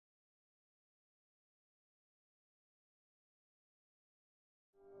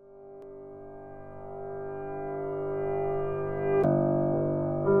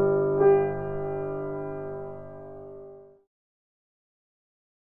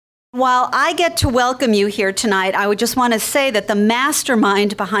While I get to welcome you here tonight, I would just want to say that the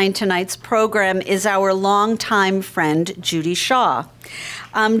mastermind behind tonight's program is our longtime friend, Judy Shaw.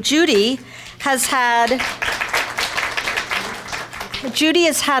 Judy has had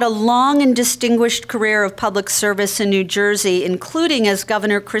a long and distinguished career of public service in New Jersey, including as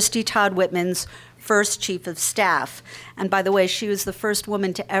Governor Christie Todd Whitman's first chief of staff. And by the way, she was the first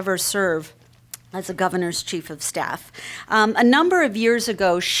woman to ever serve as a governor's chief of staff. A number of years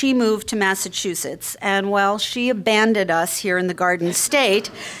ago, she moved to Massachusetts, and while she abandoned us here in the Garden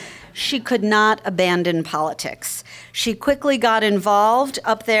State, she could not abandon politics. She quickly got involved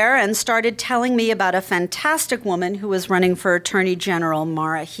up there and started telling me about a fantastic woman who was running for Attorney General,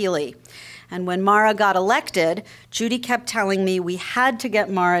 Maura Healey. And when Maura got elected, Judy kept telling me we had to get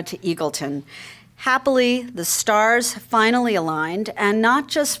Maura to Eagleton. Happily, the stars finally aligned, and not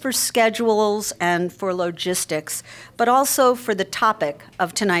just for schedules and for logistics, but also for the topic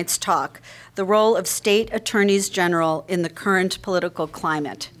of tonight's talk, the role of state attorneys general in the current political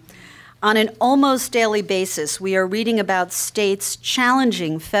climate. On an almost daily basis, we are reading about states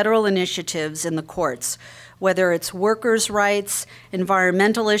challenging federal initiatives in the courts, whether it's workers' rights,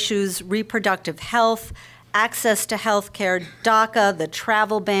 environmental issues, reproductive health, access to health care, DACA, the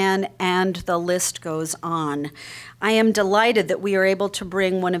travel ban, and the list goes on. I am delighted that we are able to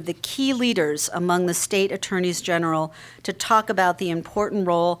bring one of the key leaders among the state attorneys general to talk about the important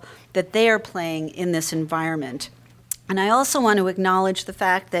role that they are playing in this environment. And I also want to acknowledge the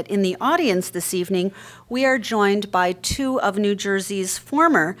fact that in the audience this evening, we are joined by two of New Jersey's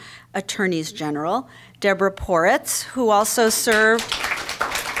former attorneys general, Deborah Poritz, who also served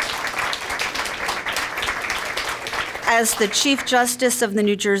as the Chief Justice of the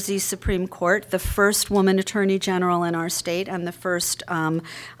New Jersey Supreme Court, the first woman Attorney General in our state and the first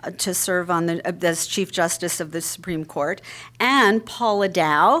to serve as Chief Justice of the Supreme Court, and Paula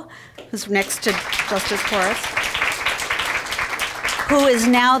Dow, who's next to Justice Poritz, who is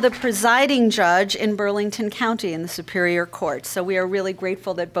now the presiding judge in Burlington County in the Superior Court. So we are really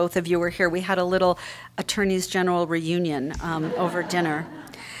grateful that both of you are here. We had a little Attorneys General reunion over dinner.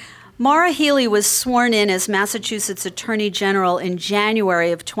 Maura Healey was sworn in as Massachusetts Attorney General in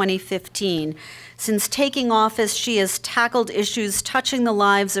January of 2015. Since taking office, she has tackled issues touching the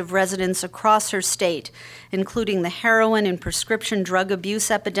lives of residents across her state, including the heroin and prescription drug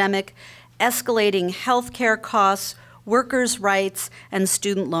abuse epidemic, escalating health care costs, workers' rights, and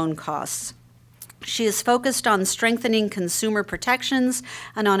student loan costs. She is focused on strengthening consumer protections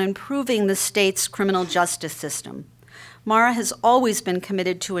and on improving the state's criminal justice system. Maura has always been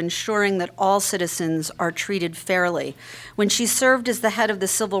committed to ensuring that all citizens are treated fairly. When she served as the head of the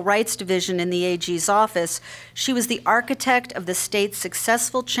Civil Rights Division in the AG's office, she was the architect of the state's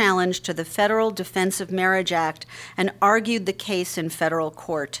successful challenge to the Federal Defense of Marriage Act and argued the case in federal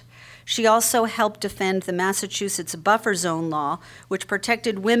court. She also helped defend the Massachusetts buffer zone law, which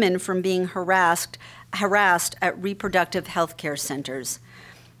protected women from being harassed at reproductive health care centers.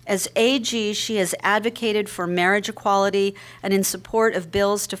 As AG, she has advocated for marriage equality and in support of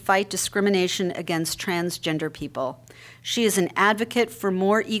bills to fight discrimination against transgender people. She is an advocate for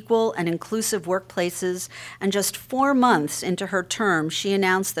more equal and inclusive workplaces, and just 4 months into her term, she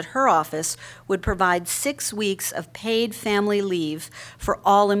announced that her office would provide 6 weeks of paid family leave for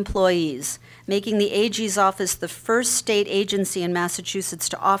all employees, making the AG's office the first state agency in Massachusetts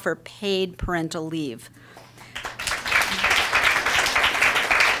to offer paid parental leave.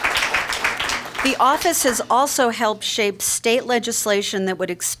 The office has also helped shape state legislation that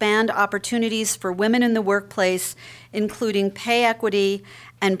would expand opportunities for women in the workplace, including pay equity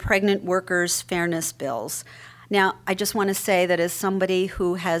and pregnant workers' fairness bills. Now, I just want to say that as somebody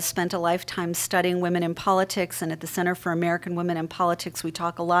who has spent a lifetime studying women in politics, and at the Center for American Women in Politics, we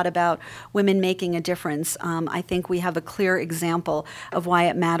talk a lot about women making a difference. I think we have a clear example of why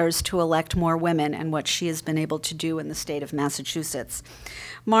it matters to elect more women and what she has been able to do in the state of Massachusetts.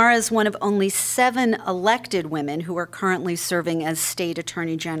 Maura is one of only 7 elected women who are currently serving as state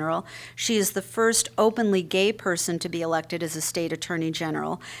attorney general. She is the first openly gay person to be elected as a state attorney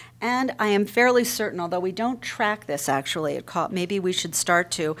general. And I am fairly certain, although we don't track this actually, maybe we should start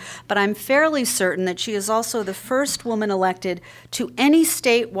to, but I'm fairly certain that she is also the first woman elected to any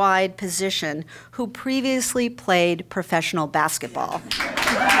statewide position who previously played professional basketball.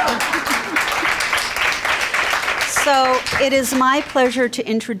 So it is my pleasure to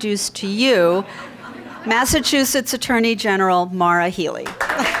introduce to you Massachusetts Attorney General Maura Healey.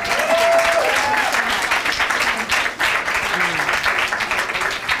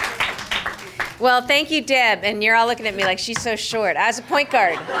 Well, thank you, Deb. And you're all looking at me like she's so short. I was a point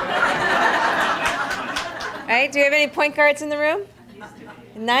guard. Right? Do we have any point guards in the room?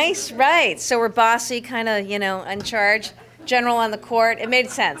 Nice, right. So we're bossy, kind of, in charge, general on the court. It made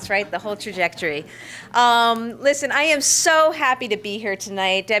sense, right? The whole trajectory. Listen, I am so happy to be here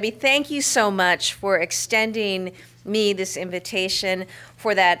tonight. Debbie, thank you so much for extending me this invitation,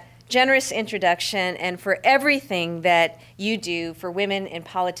 for that generous introduction, and for everything that you do for women in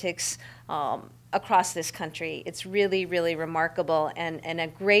politics across this country. It's really, really remarkable, and a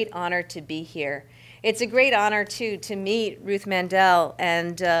great honor to be here. It's a great honor, too, to meet Ruth Mandel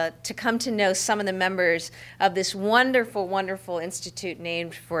and to come to know some of the members of this wonderful, wonderful institute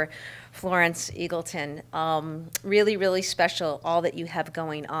named for Florence Eagleton. Really, really special, all that you have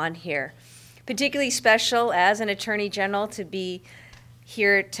going on here. Particularly special as an Attorney General to be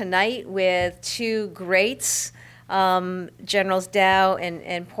here tonight with two greats, Generals Dow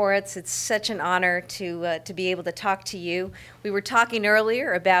and Poritz. It's such an honor to be able to talk to you. We were talking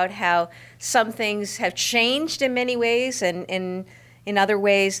earlier about how some things have changed in many ways, and in other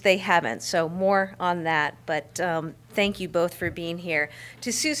ways they haven't. So more on that, but thank you both for being here.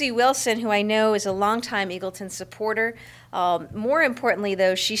 To Susie Wilson, who I know is a longtime Eagleton supporter. More importantly,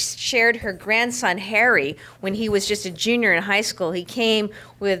 though, she shared her grandson, Harry, when he was just a junior in high school. He came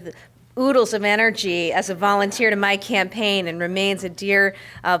with oodles of energy as a volunteer to my campaign and remains a dear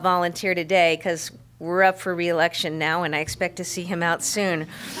volunteer today, because we're up for re-election now, and I expect to see him out soon.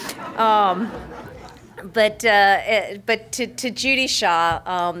 But to Judy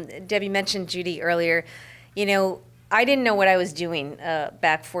Shaw, Debbie mentioned Judy earlier. I didn't know what I was doing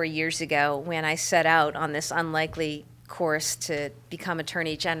back 4 years ago when I set out on this unlikely course to become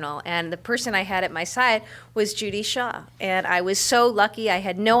Attorney General, and the person I had at my side was Judy Shaw, and I was so lucky. I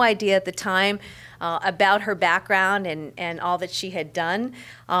had no idea at the time about her background and all that she had done,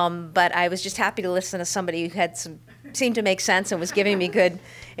 but I was just happy to listen to somebody who had seemed to make sense and was giving me good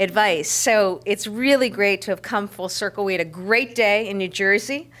advice. So it's really great to have come full circle. We had a great day in New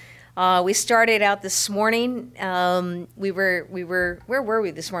Jersey. We started out this morning. Where were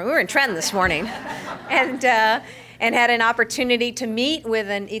we this morning? We were in Trenton this morning, and had an opportunity to meet with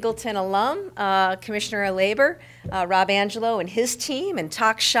an Eagleton alum, Commissioner of Labor, Rob Angelo, and his team, and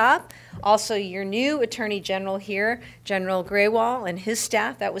talk shop. Also, your new Attorney General here, General Graywall, and his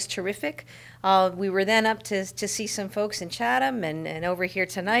staff. That was terrific. We were then up to see some folks in Chatham and over here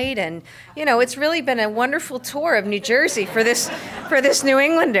tonight, and it's really been a wonderful tour of New Jersey for this New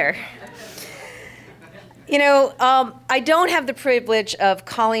Englander. I don't have the privilege of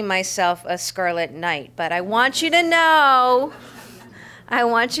calling myself a Scarlet Knight, but I want you to know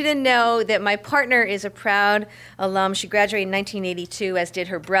that my partner is a proud alum. She graduated in 1982, as did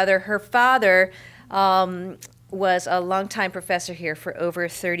her brother. Her father was a longtime professor here for over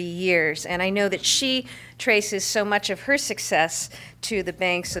 30 years, and I know that she traces so much of her success to the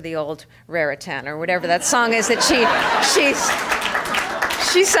banks of the old Raritan, or whatever that song is that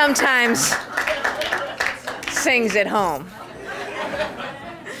she sometimes sings at home.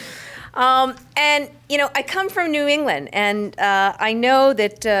 I come from New England, and I know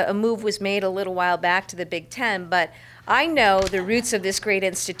that a move was made a little while back to the Big Ten, but I know the roots of this great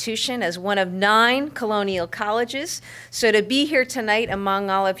institution as one of 9 colonial colleges. So to be here tonight among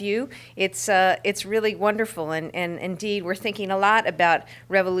all of you, it's really wonderful. And indeed, we're thinking a lot about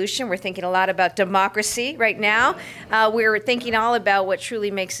revolution. We're thinking a lot about democracy right now. We're thinking all about what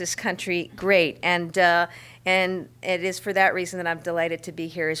truly makes this country great. And it is for that reason that I'm delighted to be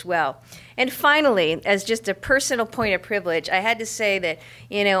here as well. And finally, as just a personal point of privilege, I had to say that,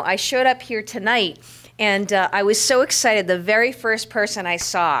 I showed up here tonight, and I was so excited. The very first person I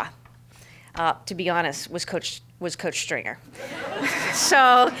saw, to be honest, was Coach Stringer.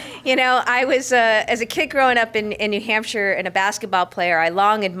 So, I was, as a kid growing up in New Hampshire and a basketball player, I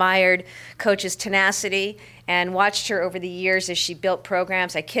long admired Coach's tenacity and watched her over the years as she built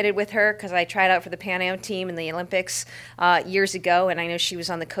programs. I kidded with her because I tried out for the Pan Am team in the Olympics years ago, and I know she was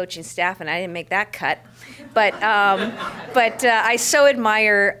on the coaching staff, and I didn't make that cut. But I so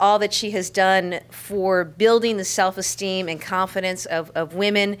admire all that she has done for building the self-esteem and confidence of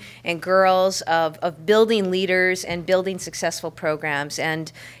women and girls, of building leaders and building successful programs.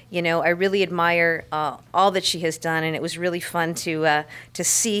 And I really admire all that she has done, and it was really fun to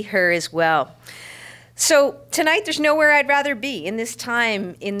see her as well. So tonight, there's nowhere I'd rather be in this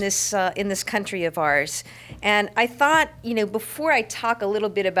time, in this country of ours. And I thought, before I talk a little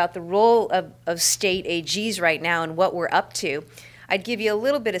bit about the role of state AGs right now and what we're up to, I'd give you a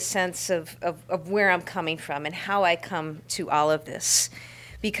little bit of sense of where I'm coming from and how I come to all of this.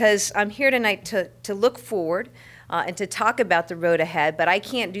 Because I'm here tonight to look forward and to talk about the road ahead, but I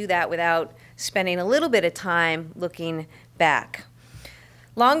can't do that without spending a little bit of time looking back.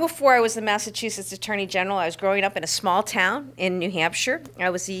 Long before I was the Massachusetts Attorney General, I was growing up in a small town in New Hampshire. I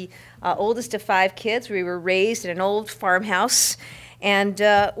was the oldest of 5 kids. We were raised in an old farmhouse. And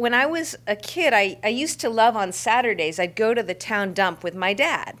when I was a kid, I used to love on Saturdays, I'd go to the town dump with my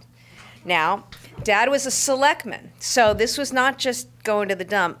dad. Now, Dad was a selectman, so this was not just going to the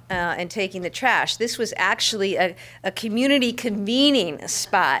dump and taking the trash. This was actually a community convening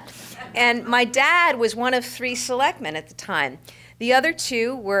spot. And my dad was one of 3 selectmen at the time. The other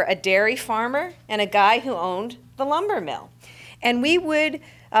 2 were a dairy farmer and a guy who owned the lumber mill. And we would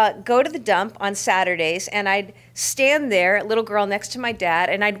go to the dump on Saturdays, and I'd stand there, a little girl next to my dad,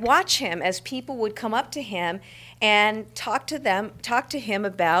 and I'd watch him as people would come up to him and talk to him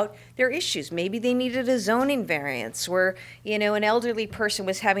about their issues. Maybe they needed a zoning variance, or an elderly person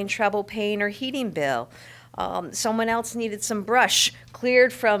was having trouble paying her heating bill. Someone else needed some brush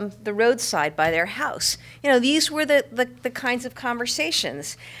cleared from the roadside by their house. These were the kinds of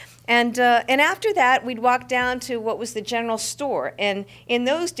conversations. And after that, we'd walk down to what was the general store. And in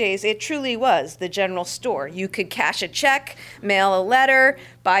those days, it truly was the general store. You could cash a check, mail a letter,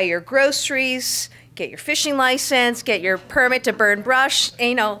 buy your groceries, get your fishing license, get your permit to burn brush,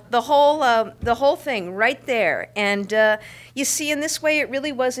 the whole thing right there. And you see, in this way, it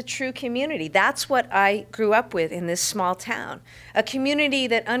really was a true community. That's what I grew up with in this small town, a community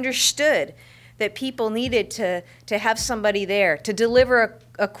that understood that people needed to have somebody there to deliver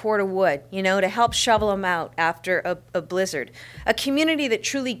a cord of wood, to help shovel them out after a blizzard. A community that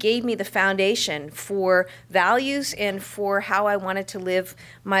truly gave me the foundation for values and for how I wanted to live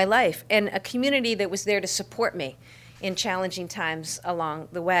my life, and a community that was there to support me in challenging times along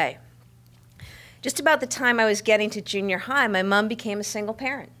the way. Just about the time I was getting to junior high, my mom became a single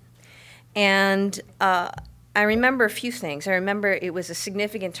parent. And I remember a few things. I remember it was a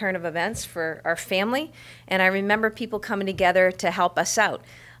significant turn of events for our family, and I remember people coming together to help us out.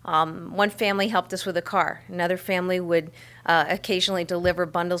 One family helped us with a car. Another family would occasionally deliver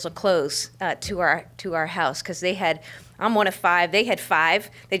bundles of clothes to our house, because I'm one of 5. They had 5.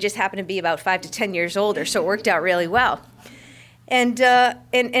 They just happened to be about 5 to 10 years older, so it worked out really well. And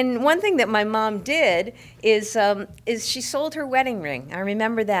one thing that my mom did is she sold her wedding ring. I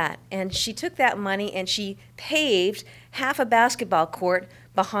remember that. And she took that money and she paved half a basketball court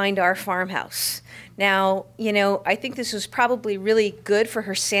behind our farmhouse. Now, I think this was probably really good for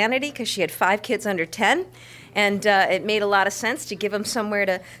her sanity, because she had 5 kids under 10. And it made a lot of sense to give them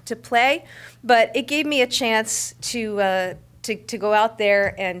somewhere to play. But it gave me a chance to go out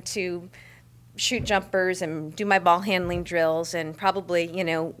there and to shoot jumpers and do my ball handling drills, and probably,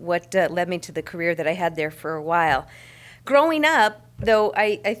 what led me to the career that I had there for a while. Growing up, though,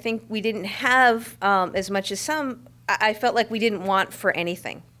 I think we didn't have as much as some. I felt like we didn't want for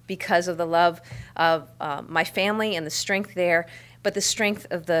anything because of the love of my family and the strength there, but the strength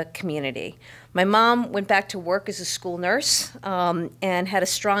of the community. My mom went back to work as a school nurse and had a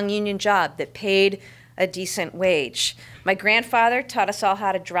strong union job that paid a decent wage. My grandfather taught us all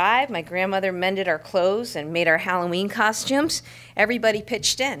how to drive. My grandmother mended our clothes and made our Halloween costumes. Everybody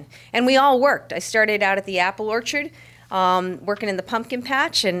pitched in, and we all worked. I started out at the apple orchard, working in the pumpkin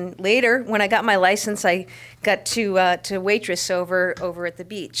patch, and later, when I got my license, I got to waitress over at the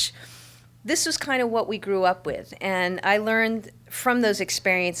beach. This was kind of what we grew up with, and I learned from those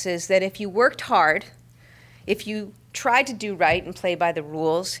experiences that if you worked hard, if you tried to do right and play by the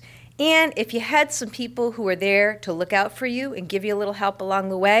rules, and if you had some people who were there to look out for you and give you a little help along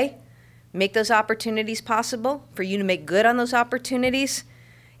the way, make those opportunities possible, for you to make good on those opportunities,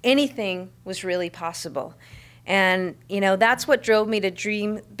 anything was really possible. And, that's what drove me to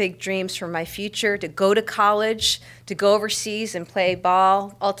dream big dreams for my future, to go to college, to go overseas and play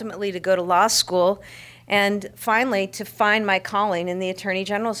ball, ultimately to go to law school, and finally to find my calling in the Attorney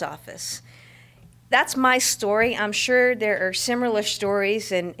General's office. That's my story. I'm sure there are similar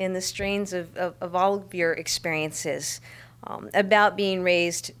stories in the strains of all of your experiences about being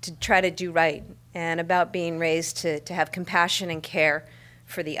raised to try to do right, and about being raised to have compassion and care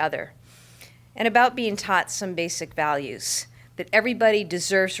for the other, and about being taught some basic values, that everybody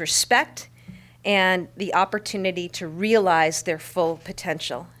deserves respect and the opportunity to realize their full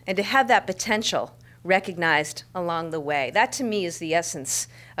potential, and to have that potential recognized along the way. That, to me, is the essence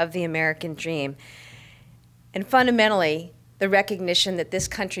of the American dream. And fundamentally, the recognition that this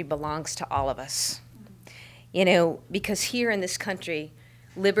country belongs to all of us. Because here in this country,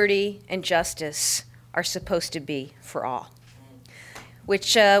 liberty and justice are supposed to be for all.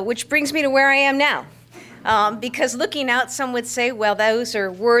 Which brings me to where I am now. Because looking out, some would say, well, those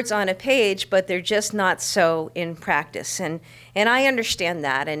are words on a page, but they're just not so in practice. And I understand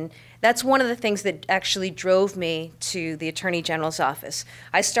that. And that's one of the things that actually drove me to the Attorney General's office.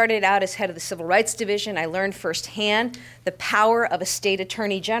 I started out as head of the Civil Rights Division. I learned firsthand the power of a state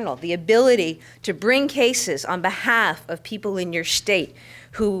attorney general, the ability to bring cases on behalf of people in your state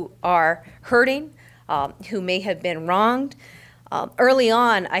who are hurting, who may have been wronged. Early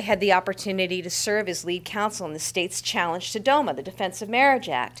on, I had the opportunity to serve as lead counsel in the state's challenge to DOMA, the Defense of Marriage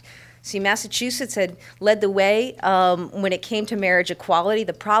Act. See, Massachusetts had led the way when it came to marriage equality.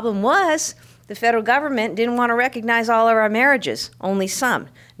 The problem was the federal government didn't want to recognize all of our marriages, only some,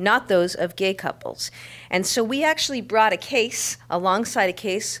 not those of gay couples. And so we actually brought a case, alongside a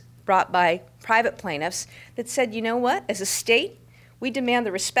case brought by private plaintiffs, that said, you know what, as a state, we demand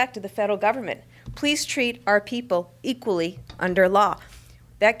the respect of the federal government. Please treat our people equally under law.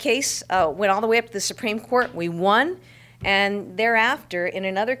 That case went all the way up to the Supreme Court. We won. And thereafter, in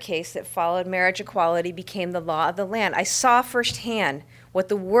another case that followed, marriage equality became the law of the land. I saw firsthand what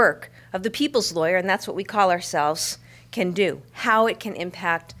the work of the people's lawyer, and that's what we call ourselves, can do, how it can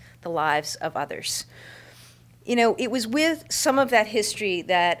impact the lives of others. You know, it was with some of that history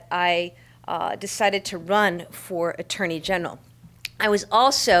that I decided to run for Attorney General. I was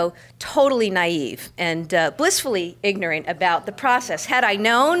also totally naive and blissfully ignorant about the process. Had I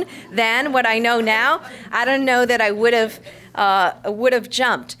known then what I know now, I don't know that I would have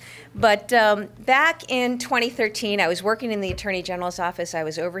jumped. But back in 2013, I was working in the Attorney General's office. I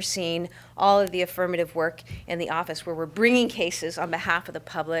was overseeing all of the affirmative work in the office where we're bringing cases on behalf of the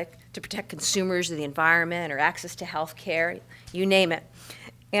public to protect consumers of the environment or access to health care, you name it.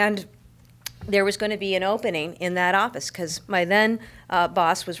 And there was going to be an opening in that office because my then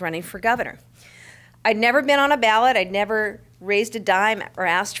boss was running for governor. I'd never been on a ballot. I'd never raised a dime or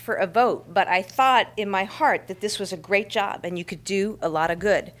asked for a vote, but I thought in my heart that this was a great job and you could do a lot of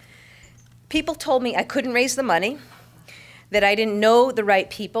good. People told me I couldn't raise the money, that I didn't know the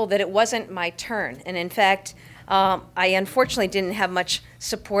right people, that it wasn't my turn. And in fact, I unfortunately didn't have much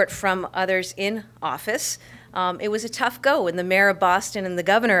support from others in office. It was a tough go, and the mayor of Boston and the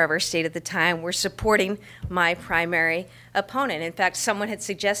governor of our state at the time were supporting my primary opponent. In fact, someone had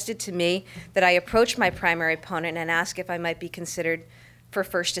suggested to me that I approach my primary opponent and ask if I might be considered for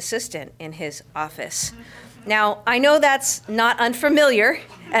first assistant in his office. Now, I know that's not unfamiliar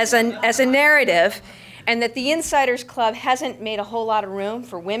as a narrative, and that the Insiders Club hasn't made a whole lot of room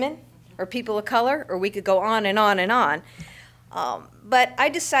for women or people of color, or we could go on and on and on. But I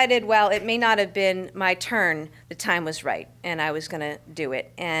decided, well, it may not have been my turn, the time was right, and I was going to do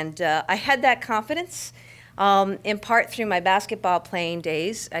it. And I had that confidence, in part through my basketball playing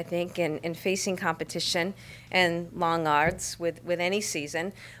days, I think, and facing competition and long odds with any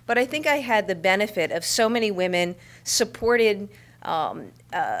season. But I think I had the benefit of so many women supported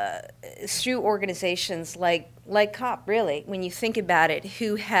through organizations like COP, really, when you think about it,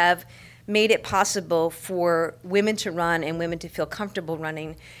 who have made it possible for women to run and women to feel comfortable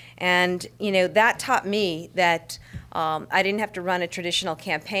running. And, you know, that taught me that I didn't have to run a traditional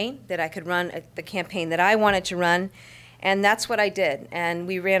campaign, that I could run the campaign that I wanted to run. And that's what I did. And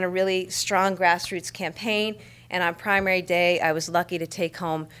we ran a really strong grassroots campaign. And on primary day, I was lucky to take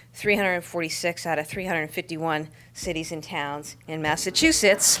home 346 out of 351 cities and towns in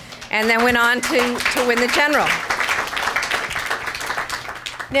Massachusetts, and then went on to win the general.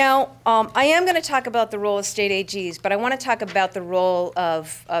 Now, I am going to talk about the role of state AGs, but I want to talk about the role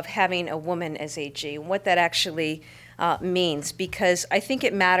of having a woman as AG and what that actually means, because I think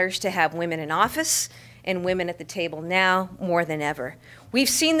it matters to have women in office and women at the table now more than ever. We've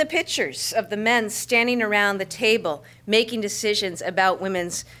seen the pictures of the men standing around the table making decisions about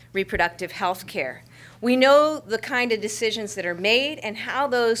women's reproductive health care. We know the kind of decisions that are made and how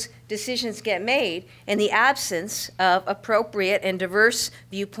those decisions get made in the absence of appropriate and diverse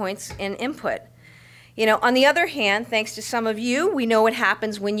viewpoints and input. You know, on the other hand, thanks to some of you, we know what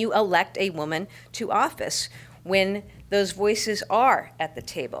happens when you elect a woman to office, when those voices are at the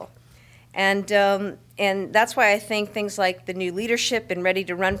table. And that's why I think things like the new leadership and Ready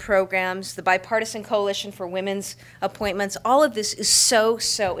to Run programs, the Bipartisan Coalition for Women's Appointments, all of this is so,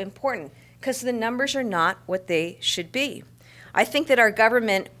 so important, because the numbers are not what they should be. I think that our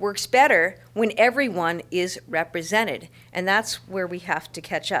government works better when everyone is represented, and that's where we have to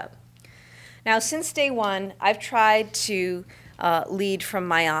catch up. Now, since day one, I've tried to lead from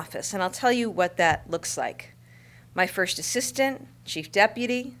my office, and I'll tell you what that looks like. My first assistant, chief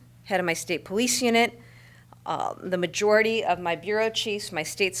deputy, head of my state police unit, the majority of my bureau chiefs, my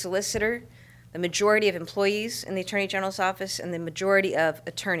state solicitor, the majority of employees in the Attorney General's office, and the majority of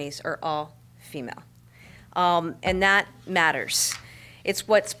attorneys are all female. And that matters. It's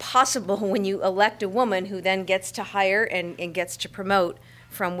what's possible when you elect a woman who then gets to hire and gets to promote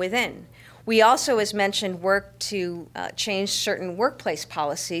from within. We also, as mentioned, worked to change certain workplace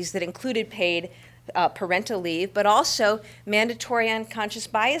policies that included paid parental leave, but also mandatory unconscious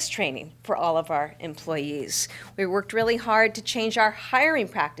bias training for all of our employees. We worked really hard to change our hiring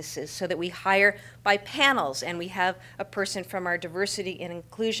practices so that we hire by panels, and we have a person from our Diversity and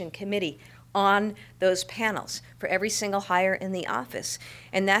Inclusion Committee on those panels for every single hire in the office.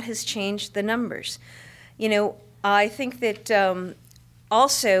 And that has changed the numbers. You know, I think that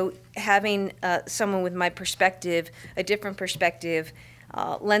also having someone with my perspective, a different perspective,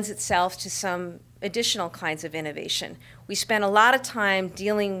 lends itself to some additional kinds of innovation. We spend a lot of time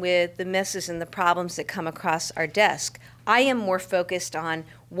dealing with the messes and the problems that come across our desk. I am more focused on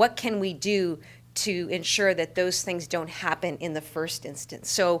what can we do to ensure that those things don't happen in the first instance.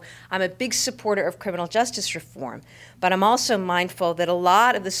 So I'm a big supporter of criminal justice reform, but I'm also mindful that a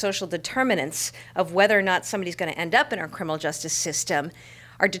lot of the social determinants of whether or not somebody's going to end up in our criminal justice system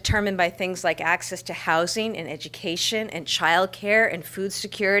are determined by things like access to housing and education and childcare and food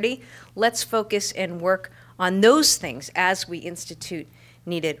security. Let's focus and work on those things as we institute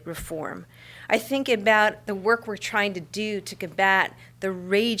needed reform. I think about the work we're trying to do to combat the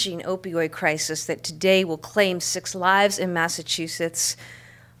raging opioid crisis that today will claim 6 lives in Massachusetts.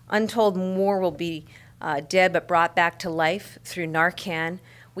 Untold more will be dead but brought back to life through Narcan.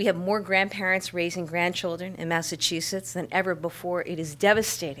 We have more grandparents raising grandchildren in Massachusetts than ever before. It is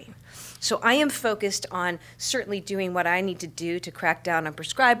devastating. So I am focused on certainly doing what I need to do to crack down on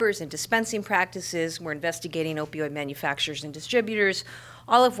prescribers and dispensing practices. We're investigating opioid manufacturers and distributors,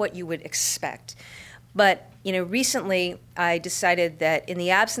 all of what you would expect. But you know, recently I decided that in the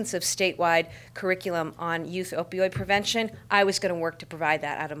absence of statewide curriculum on youth opioid prevention, I was going to work to provide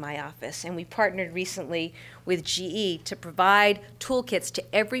that out of my office. And we partnered recently with GE to provide toolkits to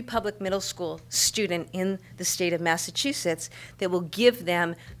every public middle school student in the state of Massachusetts that will give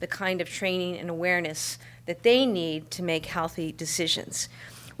them the kind of training and awareness that they need to make healthy decisions.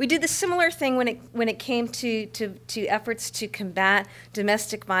 We did the similar thing when it came to efforts to combat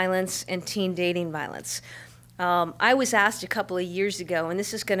domestic violence and teen dating violence. I was asked a couple of years ago, and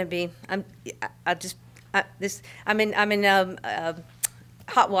this is going to be, I'm in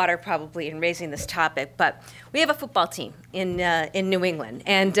hot water probably in raising this topic, but we have a football team in New England,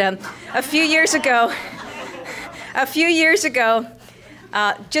 and a few years ago,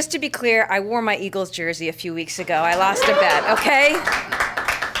 just to be clear, I wore my Eagles jersey a few weeks ago. I lost a bet, okay?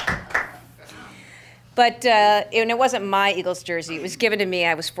 But it wasn't my Eagles jersey. It was given to me.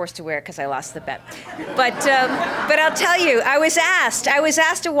 I was forced to wear it because I lost the bet. But I'll tell you, I was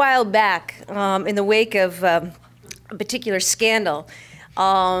asked a while back in the wake of a particular scandal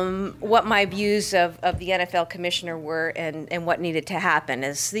what my views of the NFL commissioner were and what needed to happen,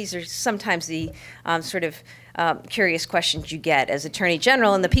 as these are sometimes the sort of curious questions you get as Attorney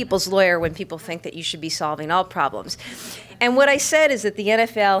General and the people's lawyer when people think that you should be solving all problems. And what I said is that the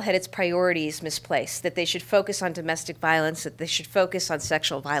NFL had its priorities misplaced, that they should focus on domestic violence, that they should focus on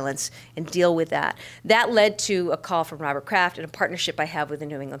sexual violence and deal with that. That led to a call from Robert Kraft and a partnership I have with the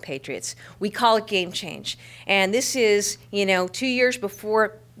New England Patriots. We call it Game Change. And this is, 2 years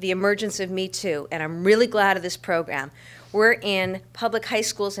before the emergence of Me Too, and I'm really glad of this program. We're in public high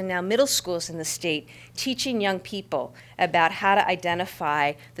schools and now middle schools in the state teaching young people about how to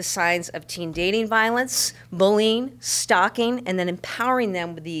identify the signs of teen dating violence, bullying, stalking, and then empowering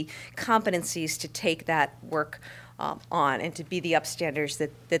them with the competencies to take that work on and to be the upstanders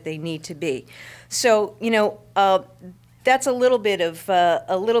that they need to be. So, that's a little bit of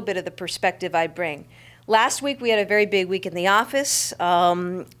the perspective I bring. Last week, we had a very big week in the office.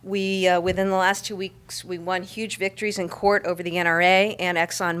 Within the last 2 weeks, we won huge victories in court over the NRA and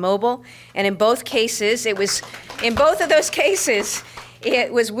ExxonMobil. And in both of those cases,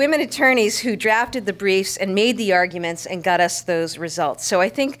 it was women attorneys who drafted the briefs and made the arguments and got us those results. So I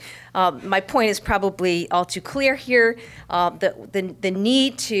think my point is probably all too clear here. The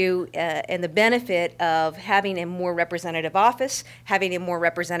need to and the benefit of having a more representative office, having a more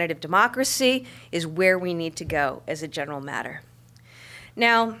representative democracy is where we need to go as a general matter.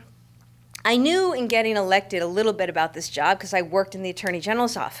 Now, I knew in getting elected a little bit about this job because I worked in the Attorney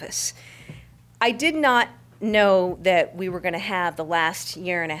General's office. I did not know that we were going to have the last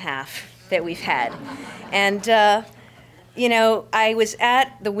year and a half that we've had. And, I was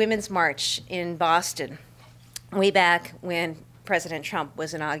at the Women's March in Boston way back when President Trump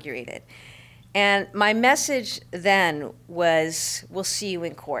was inaugurated. And my message then was, we'll see you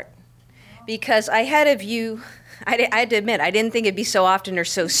in court. Because I had a view, I had to admit, I didn't think it'd be so often or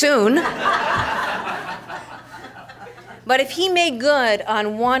so soon. But if he made good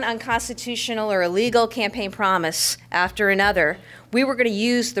on one unconstitutional or illegal campaign promise after another, we were going to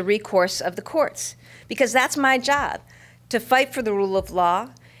use the recourse of the courts, because that's my job, to fight for the rule of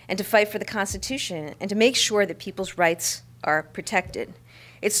law and to fight for the Constitution and to make sure that people's rights are protected.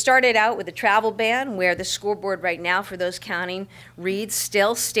 It started out with a travel ban, where the scoreboard right now, for those counting, reads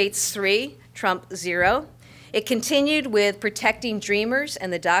still states 3, Trump 0. It continued with protecting dreamers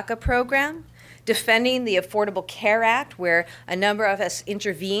and the DACA program, defending the Affordable Care Act, where a number of us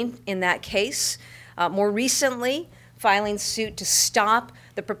intervened in that case. More recently, filing suit to stop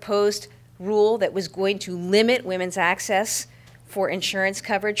the proposed rule that was going to limit women's access for insurance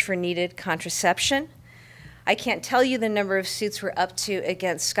coverage for needed contraception. I can't tell you the number of suits we're up to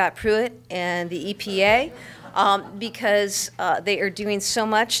against Scott Pruitt and the EPA because they are doing so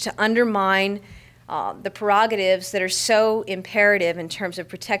much to undermine the prerogatives that are so imperative in terms of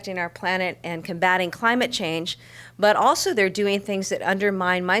protecting our planet and combating climate change, but also they're doing things that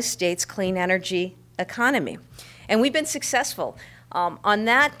undermine my state's clean energy economy. And we've been successful. On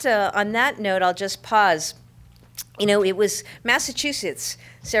that note, I'll just pause. You know, it was Massachusetts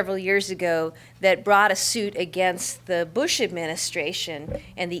several years ago that brought a suit against the Bush administration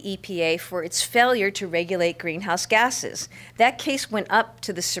and the EPA for its failure to regulate greenhouse gases. That case went up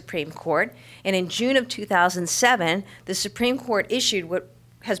to the Supreme Court, and in June of 2007, the Supreme Court issued what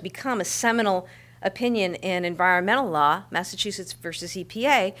has become a seminal opinion in environmental law, Massachusetts versus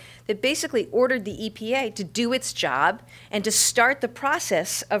EPA, that basically ordered the EPA to do its job and to start the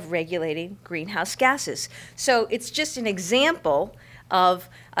process of regulating greenhouse gases. So it's just an example of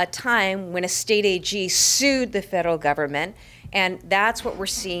a time when a state AG sued the federal government, and that's what we're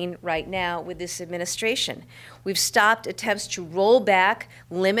seeing right now with this administration. We've stopped attempts to roll back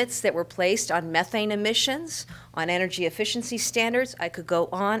limits that were placed on methane emissions, on energy efficiency standards. I could go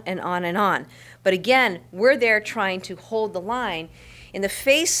on and on and on. But again, we're there trying to hold the line in the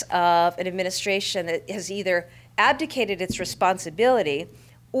face of an administration that has either abdicated its responsibility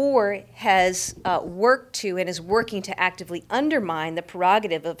or has worked to and is working to actively undermine the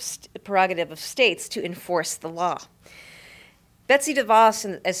prerogative of states to enforce the law. Betsy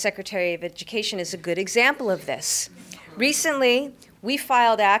DeVos, as Secretary of Education, is a good example of this. Recently, we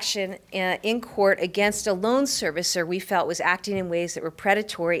filed action in court against a loan servicer we felt was acting in ways that were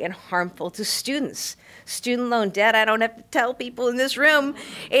predatory and harmful to students. Student loan debt, I don't have to tell people in this room,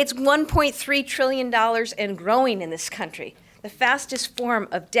 it's $1.3 trillion and growing in this country. The fastest form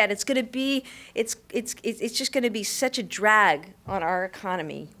of debt. It's just going to be such a drag on our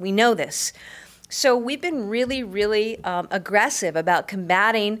economy. We know this. So we've been really, really aggressive about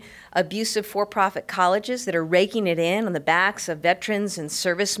combating abusive for-profit colleges that are raking it in on the backs of veterans and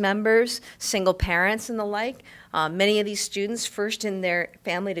service members, single parents and the like. Many of these students first in their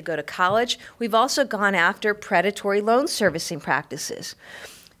family to go to college. We've also gone after predatory loan servicing practices.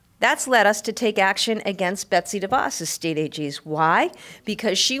 That's led us to take action against Betsy DeVos' state AGs. Why?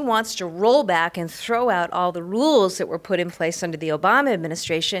 Because she wants to roll back and throw out all the rules that were put in place under the Obama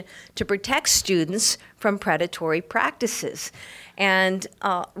administration to protect students from predatory practices. And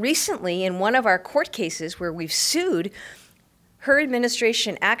recently, in one of our court cases where we've sued, her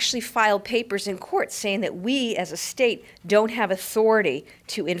administration actually filed papers in court saying that we, as a state, don't have authority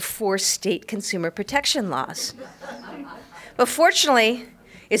to enforce state consumer protection laws. But fortunately,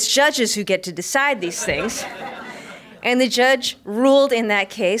 it's judges who get to decide these things. And the judge ruled in that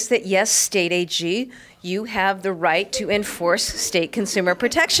case that, yes, state AG, you have the right to enforce state consumer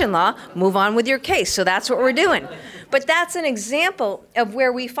protection law. Move on with your case. So that's what we're doing. But that's an example of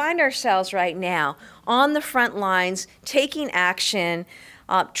where we find ourselves right now, on the front lines, taking action,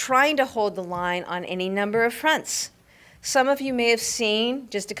 trying to hold the line on any number of fronts. Some of you may have seen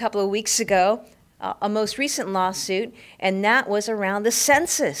just a couple of weeks ago a most recent lawsuit, and that was around the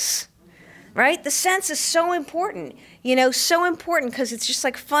census, right? The census is so important, so important because it's just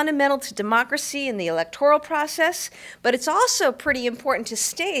like fundamental to democracy and the electoral process, but it's also pretty important to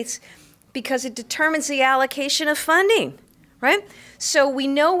states because it determines the allocation of funding, right? So we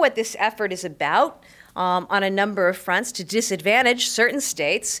know what this effort is about on a number of fronts to disadvantage certain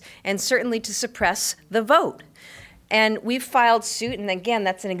states and certainly to suppress the vote. And we've filed suit, and again,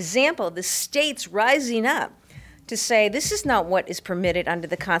 that's an example of the states rising up to say this is not what is permitted under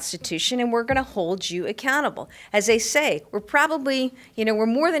the Constitution, and we're going to hold you accountable. As they say, we're probably, we're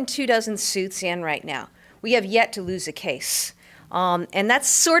more than 24 suits in right now. We have yet to lose a case. And that's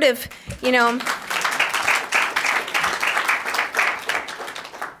sort of,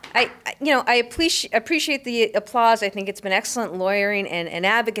 I appreciate the applause. I think it's been excellent lawyering and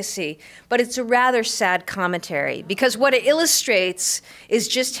advocacy, but it's a rather sad commentary because what it illustrates is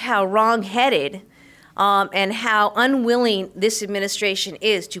just how wrong-headed and how unwilling this administration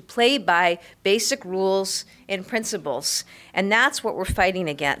is to play by basic rules and principles. And that's what we're fighting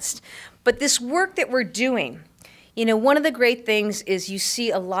against. But this work that we're doing, you know, one of the great things is you see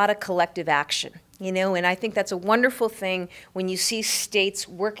a lot of collective action, you know, and I think that's a wonderful thing when you see states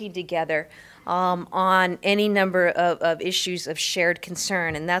working together on any number of issues of shared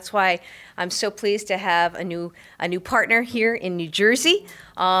concern. And that's why I'm so pleased to have a new partner here in New Jersey.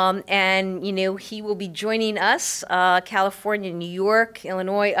 And, you know, he will be joining us, California, New York,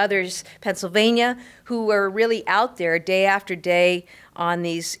 Illinois, others, Pennsylvania, who are really out there day after day on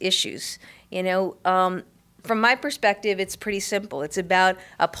these issues. You know, from my perspective, it's pretty simple. It's about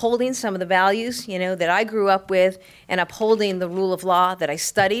upholding some of the values, you know, that I grew up with, and upholding the rule of law that I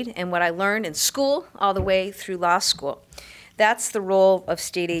studied and what I learned in school all the way through law school. That's the role of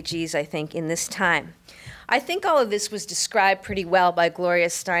state AGs, I think, in this time. I think all of this was described pretty well by Gloria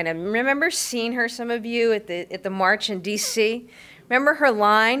Steinem. Remember seeing her, some of you, at the march in D.C.? Remember her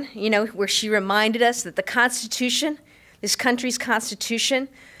line, you know, where she reminded us that the Constitution, this country's Constitution,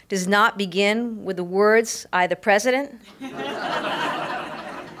 does not begin with the words, "I, the President." It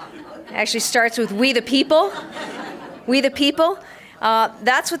actually starts with "we, the people." We, the people.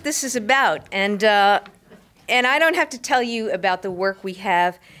 That's what this is about. And I don't have to tell you about the work we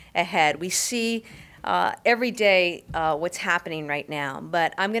have ahead. We see every day what's happening right now.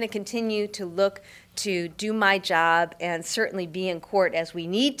 But I'm going to continue to look to do my job and certainly be in court as we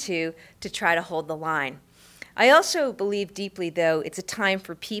need to try to hold the line. I also believe deeply, though, it's a time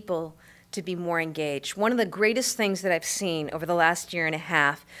for people to be more engaged. One of the greatest things that I've seen over the last year and a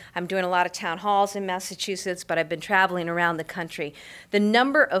half, I'm doing a lot of town halls in Massachusetts, but I've been traveling around the country. The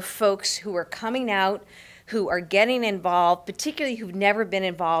number of folks who are coming out, who are getting involved, particularly who've never been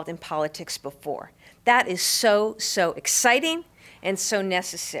involved in politics before. That is so, so exciting and so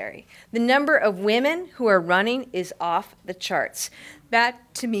necessary. The number of women who are running is off the charts.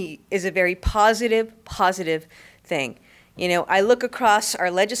 That, to me, is a very positive thing. You know, I look across our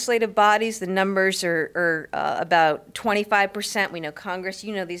legislative bodies, the numbers are about 25%. We know Congress,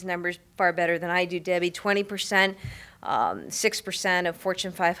 you know these numbers far better than I do, Debbie, 20%, 6% of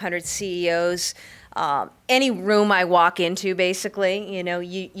Fortune 500 CEOs. Any room I walk into, basically, you know,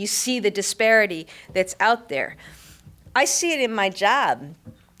 you see the disparity that's out there. I see it in my job.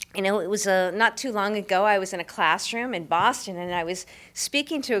 You know, it was not too long ago, I was in a classroom in Boston, and I was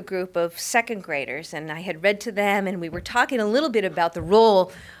speaking to a group of second graders, and I had read to them, and we were talking a little bit about the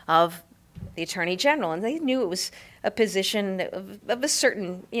role of the Attorney General, and they knew it was a position of a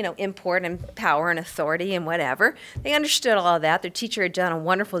certain, you know, import and power and authority and whatever. They understood all of that. Their teacher had done a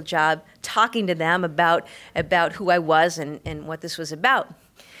wonderful job talking to them about who I was and what this was about.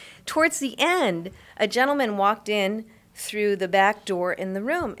 Towards the end, a gentleman walked in through the back door in the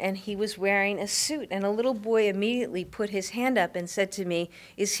room, and he was wearing a suit, and a little boy immediately put his hand up and said to me,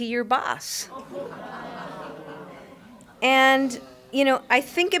 "Is he your boss?" And, you know, I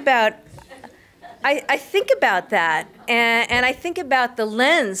think about that, and I think about the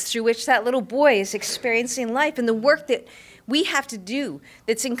lens through which that little boy is experiencing life, and the work that we have to do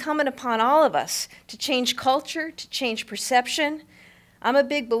that's incumbent upon all of us to change culture, to change perception. I'm a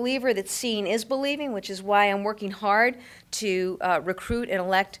big believer that seeing is believing, which is why I'm working hard to recruit and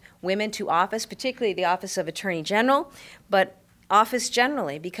elect women to office, particularly the office of Attorney General, but office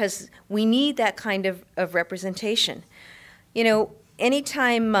generally, because we need that kind of representation. You know,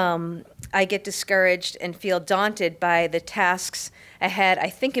 anytime I get discouraged and feel daunted by the tasks ahead,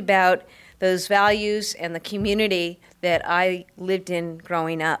 I think about those values and the community that I lived in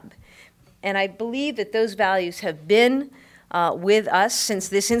growing up. And I believe that those values have been with us since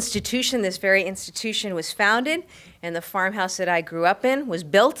this very institution was founded, and the farmhouse that I grew up in was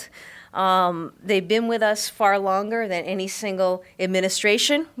built. They've been with us far longer than any single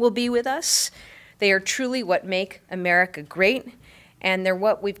administration will be with us. They are truly what make America great, and they're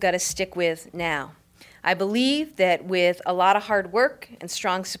what we've got to stick with now. I believe that with a lot of hard work and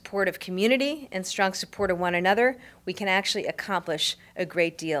strong support of community and strong support of one another, we can actually accomplish a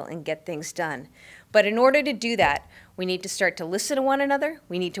great deal and get things done. But in order to do that, we need to start to listen to one another,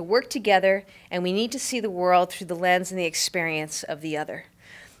 we need to work together, and we need to see the world through the lens and the experience of the other.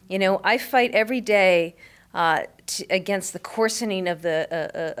 You know, I fight every day against the coarsening of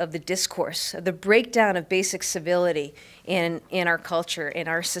the discourse, of the breakdown of basic civility in our culture, in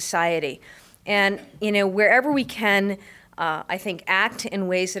our society. And, you know, wherever we can, I think, act in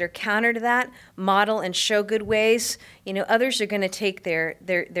ways that are counter to that, model and show good ways, you know, others are going to take their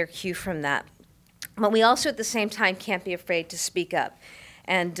cue from that. But we also, at the same time, can't be afraid to speak up.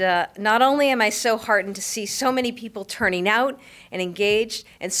 And not only am I so heartened to see so many people turning out and engaged,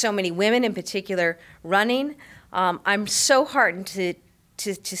 and so many women in particular running, I'm so heartened to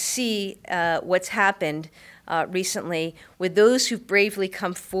see what's happened recently with those who've bravely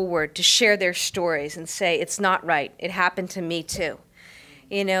come forward to share their stories and say, it's not right, it happened to me too.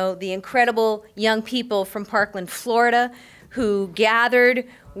 You know, the incredible young people from Parkland, Florida, who gathered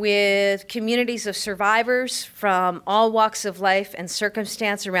with communities of survivors from all walks of life and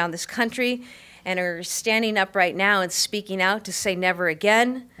circumstance around this country and are standing up right now and speaking out to say never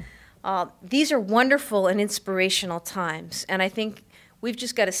again. These are wonderful and inspirational times, and I think we've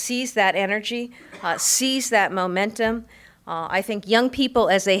just got to seize that energy, seize that momentum. I think young people,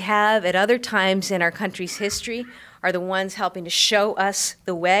 as they have at other times in our country's history, are the ones helping to show us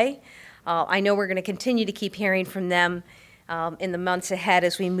the way. I know we're going to continue to keep hearing from them in the months ahead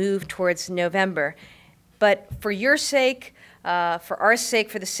as we move towards November. But for your sake, for our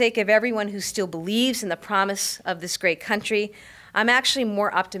sake, for the sake of everyone who still believes in the promise of this great country, I'm actually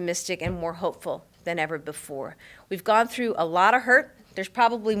more optimistic and more hopeful than ever before. We've gone through a lot of hurt. There's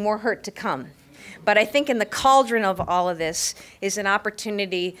probably more hurt to come. But I think in the cauldron of all of this is an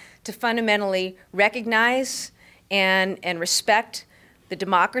opportunity to fundamentally recognize and respect the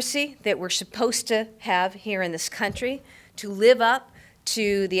democracy that we're supposed to have here in this country, to live up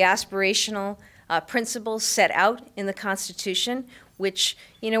to the aspirational principles set out in the Constitution, which,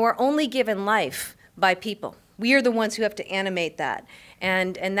 you know, are only given life by people. We are the ones who have to animate that.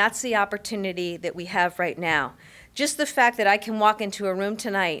 And that's the opportunity that we have right now. Just the fact that I can walk into a room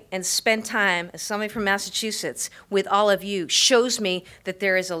tonight and spend time, as somebody from Massachusetts, with all of you shows me that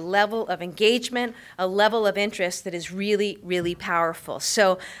there is a level of engagement, a level of interest that is really, really powerful.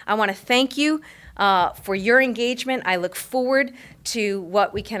 So I want to thank you for your engagement. I look forward to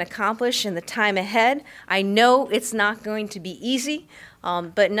what we can accomplish in the time ahead. I know it's not going to be easy,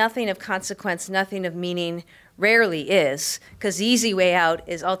 but nothing of consequence, nothing of meaning rarely is, because the easy way out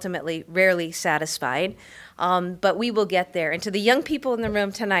is ultimately rarely satisfied. But we will get there. And to the young people in the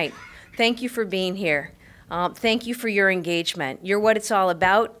room tonight, thank you for being here. Thank you for your engagement. You're what it's all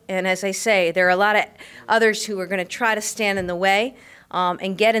about. And as I say, there are a lot of others who are going to try to stand in the way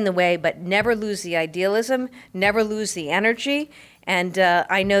and get in the way, but never lose the idealism, never lose the energy. And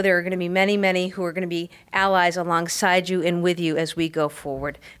I know there are going to be many, many who are going to be allies alongside you and with you as we go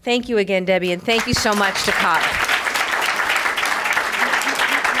forward. Thank you again, Debbie, and thank you so much to COP.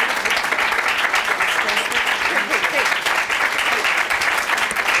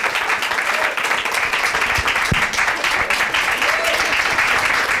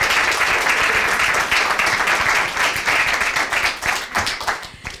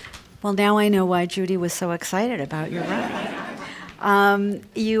 Well, now I know why Judy was so excited about your run.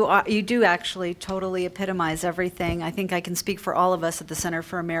 You do actually totally epitomize everything. I think I can speak for all of us at the Center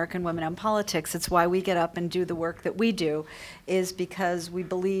for American Women in Politics. It's why we get up and do the work that we do, is because we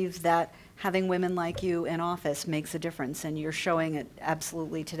believe that having women like you in office makes a difference, and you're showing it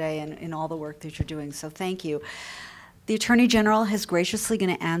absolutely today in all the work that you're doing. So thank you. The Attorney General is graciously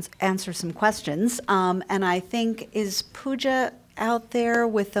going to answer some questions, and I think, is Pooja out there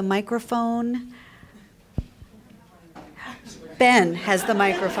with the microphone? Ben has the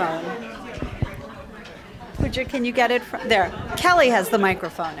microphone. Pooja, can you get it from there? Kelly has the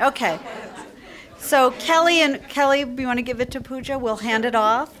microphone. Okay. So Kelly, you want to give it to Pooja? We'll hand it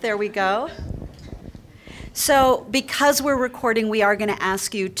off. There we go. So because we're recording, we are going to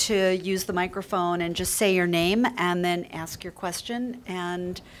ask you to use the microphone and just say your name and then ask your question.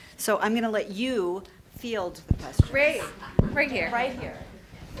 And so I'm going to let you field the question. Right here. Right here.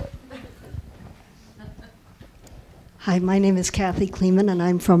 Hi, my name is Kathy Kleeman, and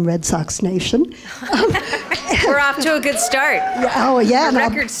I'm from Red Sox Nation. We're off to a good start. A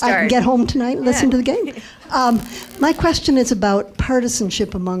record start. I can get home tonight and listen to the game. My question is about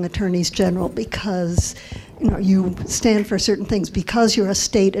partisanship among attorneys general, because you stand for certain things because you're a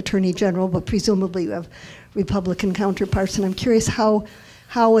state attorney general, but presumably you have Republican counterparts, and I'm curious how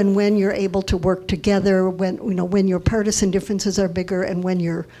and when you're able to work together, when your partisan differences are bigger and when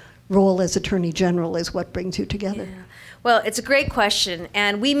your role as Attorney General is what brings you together. Yeah. Well, it's a great question,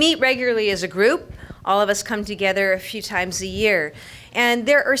 and we meet regularly as a group. All of us come together a few times a year. And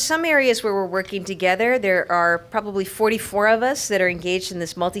there are some areas where we're working together. There are probably 44 of us that are engaged in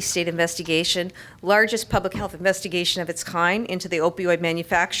this multi-state investigation, largest public health investigation of its kind into the opioid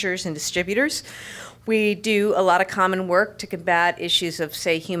manufacturers and distributors. We do a lot of common work to combat issues of,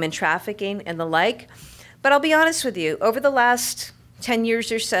 say, human trafficking and the like. But I'll be honest with you, over the last 10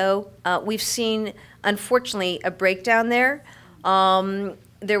 years or so, we've seen, unfortunately, a breakdown there.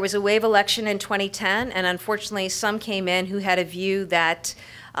 there was a wave election in 2010, and unfortunately some came in who had a view that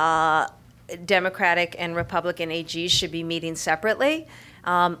Democratic and Republican AGs should be meeting separately.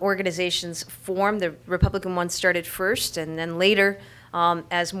 Organizations formed. The Republican one started first, and then later,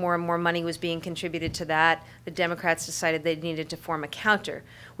 as more and more money was being contributed to that, the Democrats decided they needed to form a counter.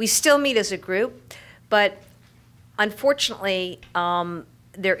 We still meet as a group, but unfortunately,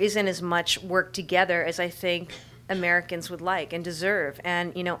 there isn't as much work together as I think Americans would like and deserve.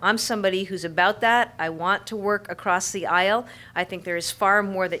 And, you know, I'm somebody who's about that. I want to work across the aisle. I think there is far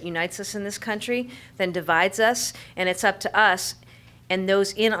more that unites us in this country than divides us, and it's up to us and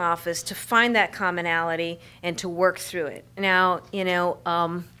those in office to find that commonality and to work through it. Now, you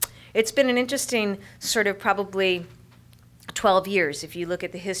know, it's been an interesting sort of probably 12 years. If you look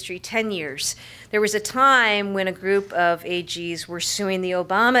at the history, 10 years. There was a time when a group of AGs were suing the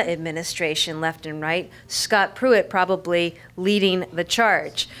Obama administration left and right, Scott Pruitt probably leading the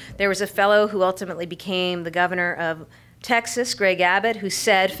charge. There was a fellow who ultimately became the governor of Texas, Greg Abbott, who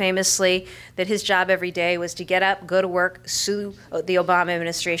said famously that his job every day was to get up, go to work, sue the Obama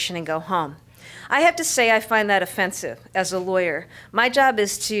administration, and go home. I have to say I find that offensive as a lawyer. My job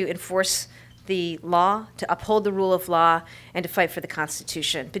is to enforce the law, to uphold the rule of law, and to fight for the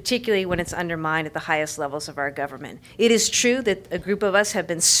Constitution, particularly when it's undermined at the highest levels of our government. It is true that a group of us have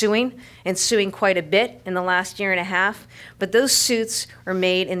been suing, and suing quite a bit in the last year and a half, but those suits are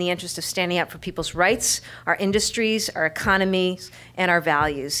made in the interest of standing up for people's rights, our industries, our economies, and our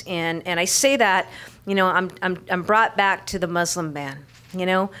values. And I say that, you know, I'm brought back to the Muslim ban. You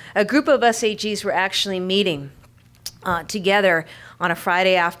know, a group of us AGs were actually meeting together on a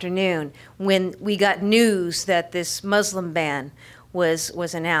Friday afternoon when we got news that this Muslim ban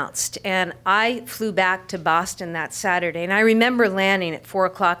was announced. And I flew back to Boston that Saturday, and I remember landing at 4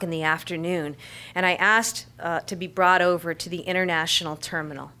 o'clock in the afternoon, and I asked to be brought over to the international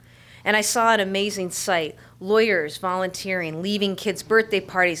terminal. And I saw an amazing sight, lawyers volunteering, leaving kids' birthday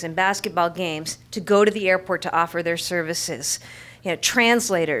parties and basketball games to go to the airport to offer their services. You know,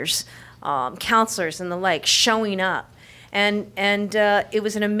 translators, counselors and the like showing up. And it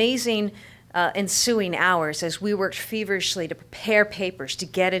was an amazing ensuing hours as we worked feverishly to prepare papers to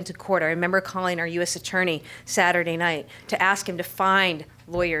get into court. I remember calling our U.S. attorney Saturday night to ask him to find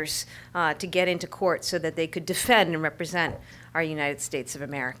lawyers to get into court so that they could defend and represent our United States of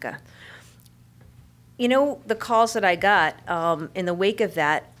America. You know, the calls that I got in the wake of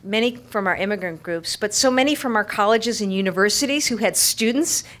that, many from our immigrant groups, but so many from our colleges and universities who had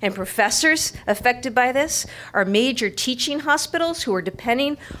students and professors affected by this, our major teaching hospitals who are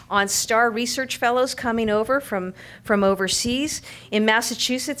depending on star research fellows coming over from overseas. In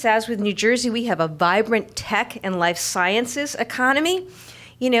Massachusetts, as with New Jersey, we have a vibrant tech and life sciences economy.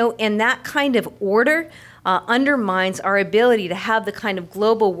 You know, and that kind of order undermines our ability to have the kind of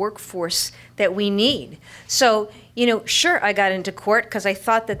global workforce that we need. So, you know, sure, I got into court because I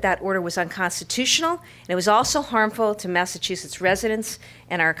thought that that order was unconstitutional, and it was also harmful to Massachusetts residents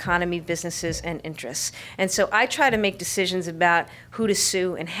and our economy, businesses, and interests. And so I try to make decisions about who to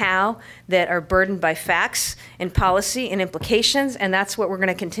sue and how that are burdened by facts and policy and implications, and that's what we're going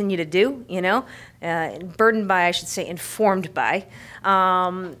to continue to do, you know, burdened by, I should say, informed by.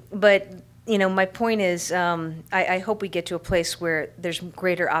 But you know, my point is, I hope we get to a place where there's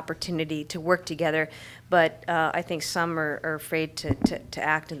greater opportunity to work together, but I think some are afraid to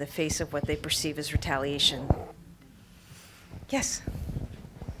act in the face of what they perceive as retaliation. Yes?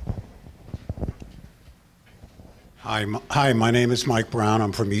 Hi, my name is Mike Brown.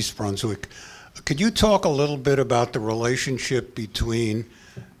 I'm from East Brunswick. Could you talk a little bit about the relationship between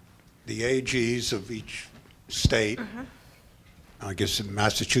the AGs of each state, I guess in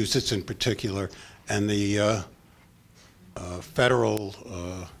Massachusetts in particular, and the federal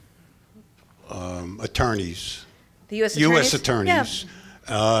attorneys, the U.S. attorneys,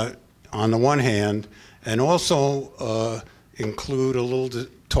 yeah. On the one hand, and also include a little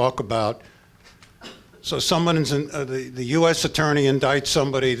talk about, so someone's the U.S. attorney indicts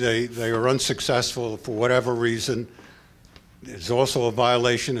somebody, they are unsuccessful for whatever reason. There's also a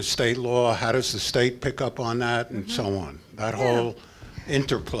violation of state law. How does the state pick up on that, and so on? That whole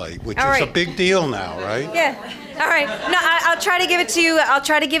interplay, which is a big deal now, right? Yeah. All right. No, I'll try to give it to you. I'll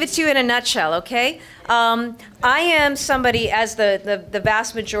try to give it to you in a nutshell. Okay. I am somebody, as the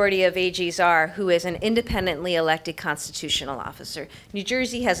vast majority of AGs are, who is an independently elected constitutional officer. New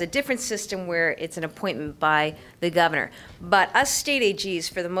Jersey has a different system where it's an appointment by the governor, but us state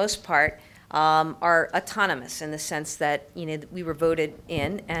AGs, for the most part, are autonomous in the sense that, you know, we were voted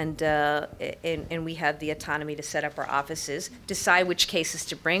in, and we have the autonomy to set up our offices, decide which cases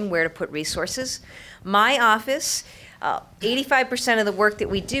to bring, where to put resources. My office 85% of the work that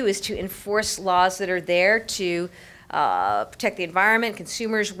we do is to enforce laws that are there to protect the environment,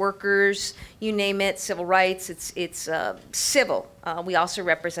 consumers, workers, you name it, civil rights. It's civil. We also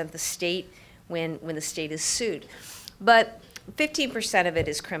represent the state when the state is sued. But 15% of it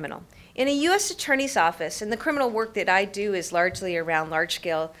is criminal. In a U.S. Attorney's Office, and the criminal work that I do is largely around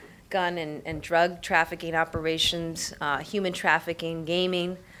large-scale gun and drug trafficking operations, human trafficking,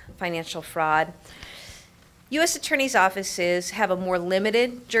 gaming, financial fraud. U.S. Attorney's offices have a more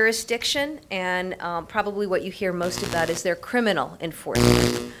limited jurisdiction, and probably what you hear most about is their criminal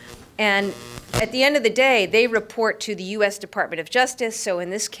enforcement. And at the end of the day, they report to the U.S. Department of Justice, so in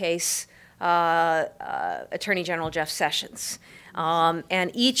this case, Attorney General Jeff Sessions.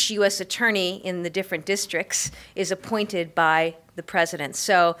 And each U.S. attorney in the different districts is appointed by the president.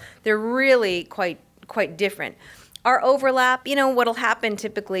 So they're really quite different. Our overlap, you know, what'll happen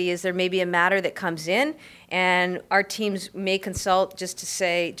typically is there may be a matter that comes in, and our teams may consult just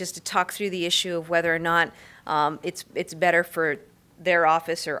to talk through the issue of whether or not it's better for their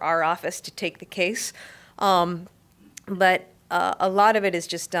office or our office to take the case. But a lot of it is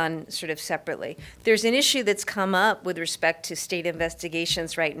just done sort of separately. There's an issue that's come up with respect to state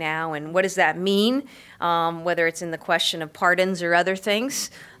investigations right now, and what does that mean, whether it's in the question of pardons or other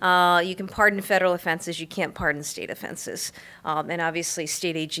things. You can pardon federal offenses, you can't pardon state offenses. And obviously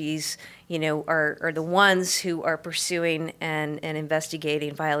state AGs, you know, are the ones who are pursuing and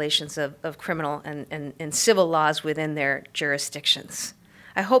investigating violations of criminal and civil laws within their jurisdictions.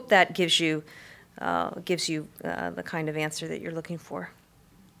 I hope that gives you the kind of answer that you're looking for.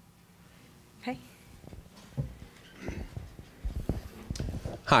 Okay.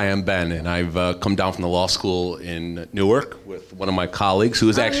 Hi, I'm Ben, and I've come down from the law school in Newark with one of my colleagues who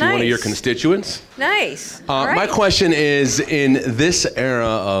is actually one of your constituents. Nice. All right. My question is, in this era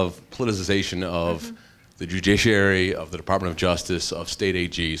of politicization of the judiciary, of the Department of Justice, of state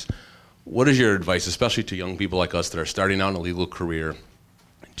AGs, what is your advice, especially to young people like us that are starting out in a legal career,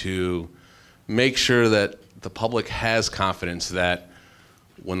 to make sure that the public has confidence that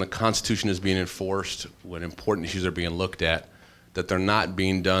when the Constitution is being enforced, when important issues are being looked at, that they're not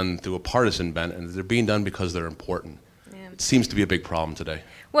being done through a partisan bent, and they're being done because they're important? Yeah. It seems to be a big problem today.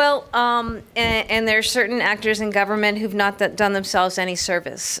 Well, and there are certain actors in government who've not done themselves any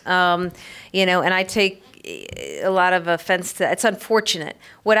service. You know, and I take a lot of offense to that. It's unfortunate.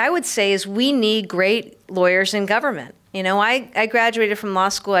 What I would say is we need great lawyers in government. You know, I graduated from law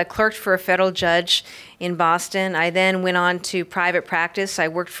school. I clerked for a federal judge in Boston. I then went on to private practice. I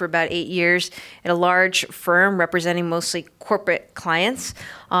worked for about 8 years at a large firm representing mostly corporate clients.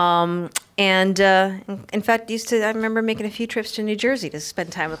 In fact, I remember making a few trips to New Jersey to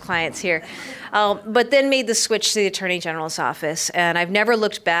spend time with clients here. But then made the switch to the Attorney General's office, and I've never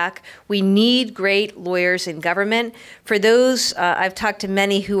looked back. We need great lawyers in government. For those, I've talked to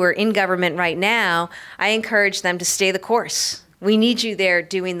many who are in government right now, I encourage them to stay the course. We need you there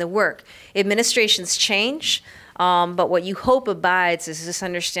doing the work. Administrations change. But what you hope abides is this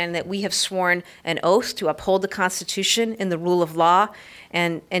understanding that we have sworn an oath to uphold the Constitution and the rule of law,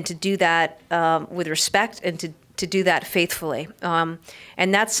 and to do that with respect, and to do that faithfully. And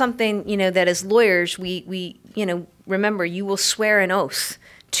that's something, you know, that as lawyers, we you know, remember, you will swear an oath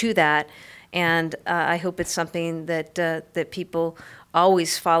to that, and I hope it's something that that people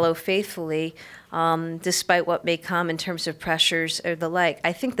always follow faithfully, despite what may come in terms of pressures or the like.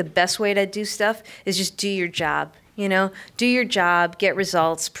 I think the best way to do stuff is just do your job. You know, do your job, get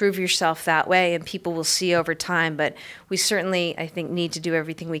results, prove yourself that way, and people will see over time. But we certainly, I think, need to do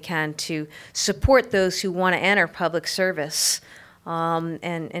everything we can to support those who want to enter public service,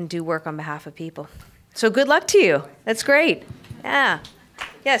 and do work on behalf of people. So good luck to you. That's great. Yeah.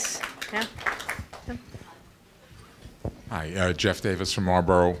 Yes. Yeah. Hi, Jeff Davis from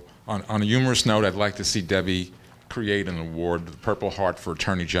Marlborough. On a humorous note, I'd like to see Debbie create an award, the Purple Heart for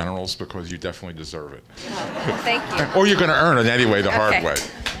Attorney Generals, because you definitely deserve it. Oh, thank you. Or you're going to earn it anyway, the hard way.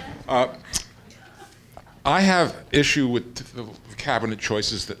 I have issue with the cabinet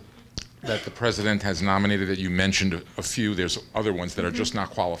choices that the president has nominated, that you mentioned a few. There's other ones that are just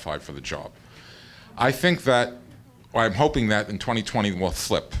not qualified for the job. I think that, or I'm hoping that in 2020 we'll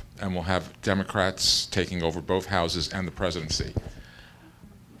flip, and we'll have Democrats taking over both houses and the presidency.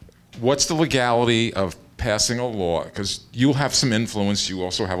 What's the legality of passing a law, because you'll have some influence, you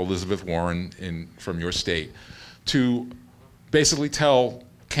also have Elizabeth Warren from your state, to basically tell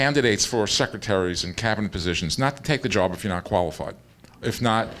candidates for secretaries and cabinet positions not to take the job if you're not qualified. If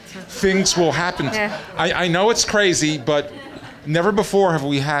not, things will happen. Yeah. I know it's crazy, but never before have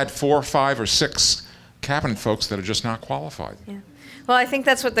we had 4, 5, or 6 cabinet folks that are just not qualified. Yeah. Well, I think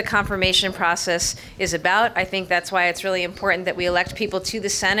that's what the confirmation process is about. I think that's why it's really important that we elect people to the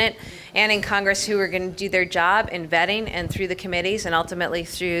Senate and in Congress who are going to do their job in vetting and through the committees and ultimately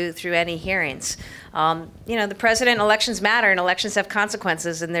through any hearings. You know, the president, elections matter, and elections have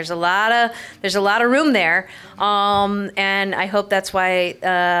consequences, and there's a lot of room there. And I hope that's why,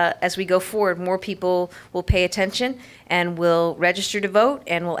 as we go forward, more people will pay attention and will register to vote,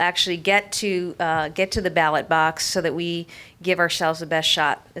 and will actually get to the ballot box so that we give ourselves the best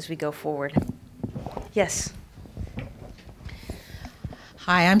shot as we go forward. Yes.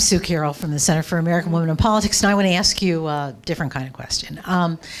 Hi, I'm Sue Carroll from the Center for American Women in Politics, and I want to ask you a different kind of question,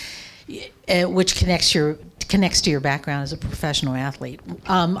 which connects to your background as a professional athlete.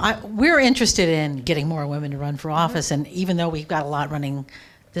 We're interested in getting more women to run for office, and even though we've got a lot running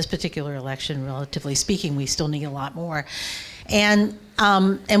this particular election, relatively speaking, we still need a lot more. And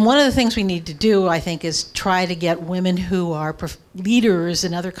one of the things we need to do, I think, is try to get women who are leaders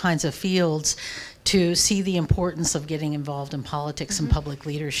in other kinds of fields to see the importance of getting involved in politics and public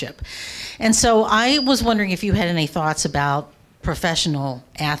leadership. And so I was wondering if you had any thoughts about professional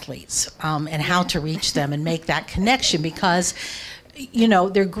athletes and how to reach them and make that connection, because you know,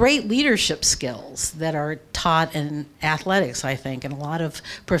 they're great leadership skills that are taught in athletics, I think, and a lot of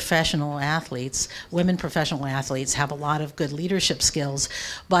professional athletes, women professional athletes, have a lot of good leadership skills,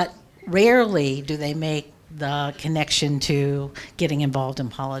 but rarely do they make the connection to getting involved in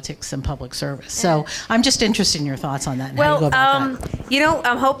politics and public service. So I'm just interested in your thoughts on that and how you go about that. You know,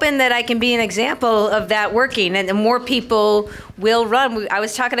 I'm hoping that I can be an example of that working, and more people will run. I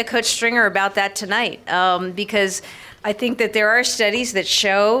was talking to Coach Stringer about that tonight, because I think that there are studies that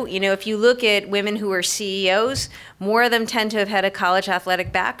show, you know, if you look at women who are CEOs, more of them tend to have had a college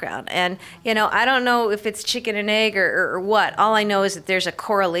athletic background. And, you know, I don't know if it's chicken and egg or what. All I know is that there's a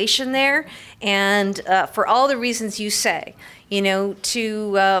correlation there. And for all the reasons you say, you know,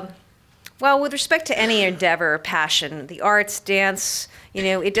 well, with respect to any endeavor or passion, the arts, dance, you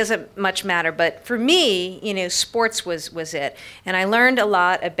know, it doesn't much matter. But for me, you know, sports was it. And I learned a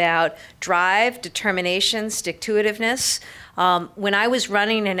lot about drive, determination, stick-to-itiveness. When I was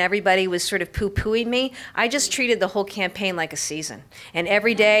running and everybody was sort of poo-pooing me, I just treated the whole campaign like a season. And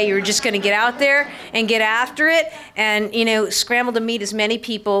every day you were just going to get out there and get after it and, you know, scramble to meet as many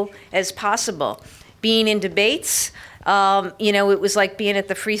people as possible. Being in debates, you know, it was like being at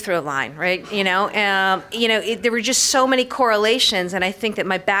the free throw line, right? You know, there were just so many correlations, and I think that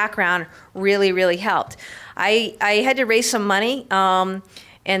my background really, really helped. I had to raise some money, and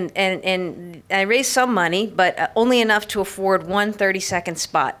I raised some money, but only enough to afford one 30-second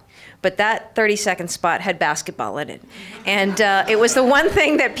spot. But that 30-second spot had basketball in it. And it was the one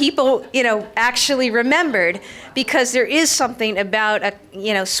thing that people, you know, actually remembered, because there is something about,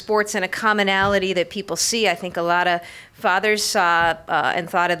 you know, sports and a commonality that people see. I think a lot of fathers saw and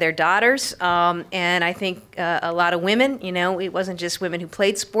thought of their daughters. And I think a lot of women, you know, it wasn't just women who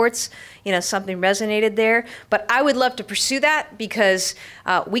played sports, you know, something resonated there. But I would love to pursue that, because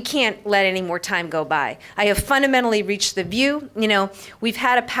we can't let any more time go by. I have fundamentally reached the view, you know, we've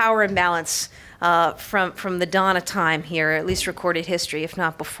had a power imbalance from the dawn of time here, at least recorded history, if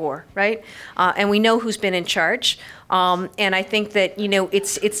not before, right? And we know who's been in charge. And I think that, you know,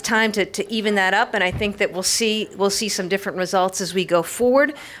 it's time to even that up, and I think that we'll see some different results as we go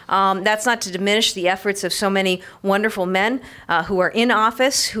forward. That's not to diminish the efforts of so many wonderful men who are in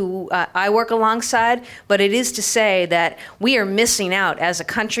office, who I work alongside, but it is to say that we are missing out as a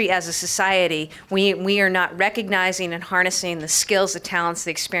country, as a society. We are not recognizing and harnessing the skills, the talents,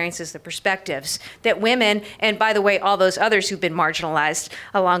 the experiences, the perspectives that women, and by the way, all those others who've been marginalized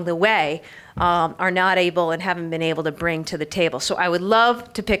along the way, are not able and haven't been able to bring to the table. So I would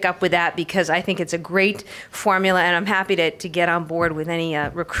love to pick up with that, because I think it's a great formula, and I'm happy to get on board with any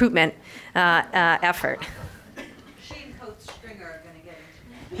recruitment effort. She and Coach Stringer are going to get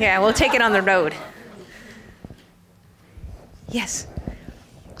into it. Yeah, we'll take it on the road. Yes.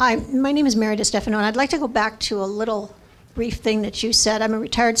 Hi, my name is Mary DeStefano, and I'd like to go back to a little brief thing that you said. I'm a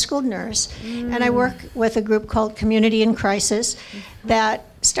retired school nurse, and I work with a group called Community in Crisis that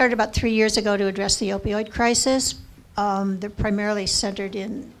started about 3 years ago to address the opioid crisis. They're primarily centered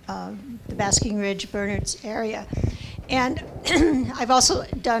in the Basking Ridge, Bernards area. And I've also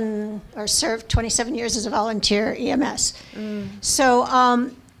done or served 27 years as a volunteer EMS.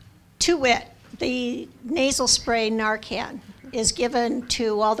 So, to wit, the nasal spray Narcan is given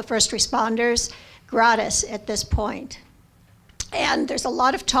to all the first responders gratis at this point. And there's a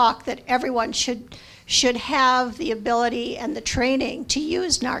lot of talk that everyone should have the ability and the training to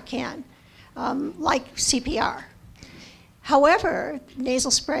use Narcan, like CPR. However,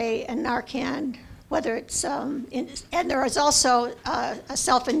 nasal spray and Narcan whether it's, and there is also a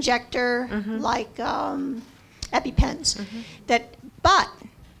self-injector like EpiPens, but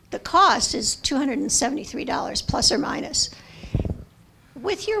the cost is $273 plus or minus.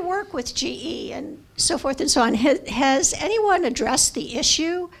 With your work with GE and so forth and so on, has anyone addressed the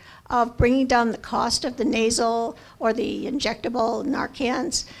issue of bringing down the cost of the nasal or the injectable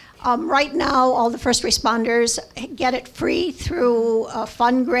Narcans? Right now, all the first responders get it free through a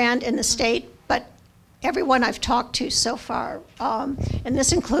fund grant in the state, but everyone I've talked to so far, and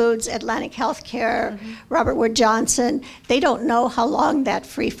this includes Atlantic Healthcare, Robert Wood Johnson, they don't know how long that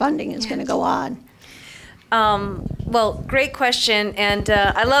free funding is going to go on. Well, great question, and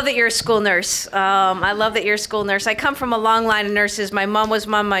I love that you're a school nurse. I love that you're a school nurse. I come from a long line of nurses. My mom was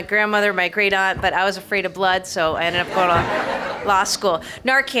mom, my grandmother, my great aunt, but I was afraid of blood, so I ended up going to law school.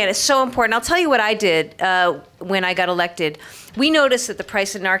 Narcan is so important. I'll tell you what I did when I got elected. We noticed that the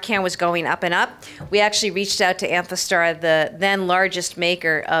price of Narcan was going up and up. We actually reached out to Amphastar, the then largest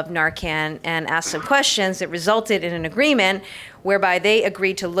maker of Narcan, and asked some questions that resulted in an agreement whereby they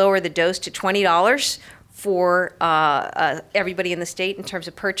agreed to lower the dose to $20 for everybody in the state in terms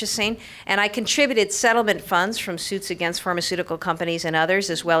of purchasing. And I contributed settlement funds from suits against pharmaceutical companies and others,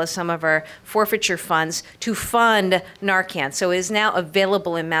 as well as some of our forfeiture funds to fund Narcan. So it is now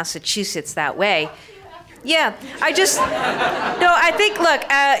available in Massachusetts that way. Yeah, I think, look,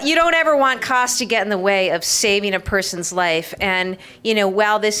 you don't ever want cost to get in the way of saving a person's life. And, you know,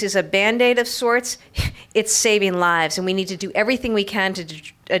 while this is a Band-Aid of sorts, it's saving lives. And we need to do everything we can to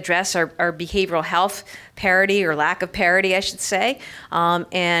address our behavioral health parity, or lack of parity, I should say,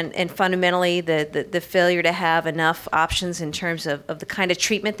 and fundamentally the failure to have enough options in terms of the kind of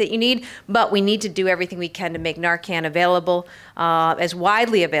treatment that you need. But we need to do everything we can to make Narcan available, as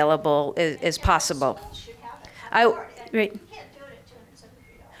widely available as possible. Right.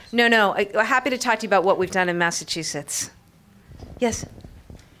 No, I'm happy to talk to you about what we've done in Massachusetts. Yes.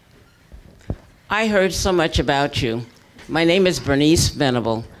 I heard so much about you. My name is Bernice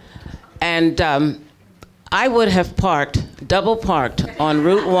Venable, and I would have double parked on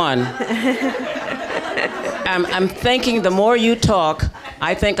Route 1. I'm thinking the more you talk,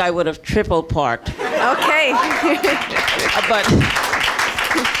 I think I would have triple parked. Okay.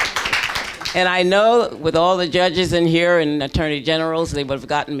 And I know with all the judges in here and attorney generals, they would have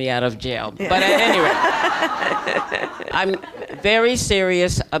gotten me out of jail. But at any rate, I'm very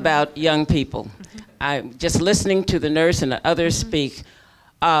serious about young people. I'm just listening to the nurse and the others speak.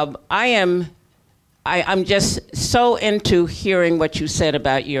 I'm just so into hearing what you said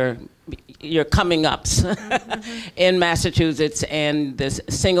about your coming ups in Massachusetts, and the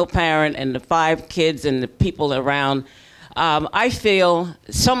single parent and the 5 kids and the people around. I feel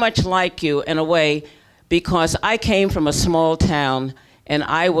so much like you in a way, because I came from a small town and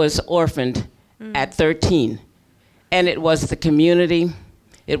I was orphaned at 13. And it was the community,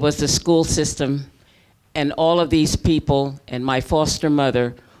 it was the school system, and all of these people and my foster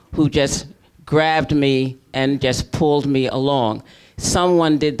mother who just grabbed me and just pulled me along.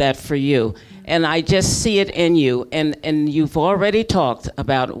 Someone did that for you. And I just see it in you. And you've already talked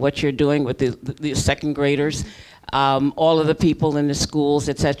about what you're doing with the second graders, all of the people in the schools,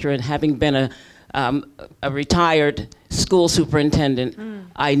 et cetera, and having been a retired school superintendent,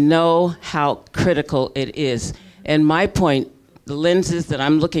 I know how critical it is. And my point, the lenses that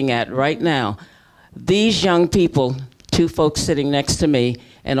I'm looking at right now, these young people, 2 folks sitting next to me,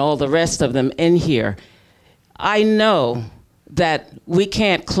 and all the rest of them in here, I know that we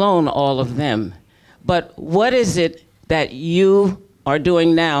can't clone all of them. But what is it that you are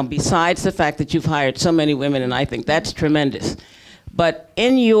doing now, besides the fact that you've hired so many women, and I think that's tremendous. But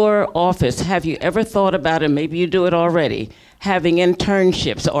in your office, have you ever thought about, and maybe you do it already, having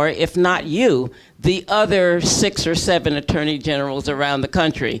internships, or if not you, the other 6 or 7 attorney generals around the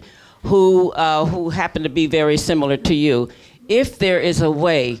country who happen to be very similar to you, if there is a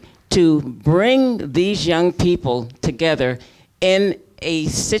way to bring these young people together in a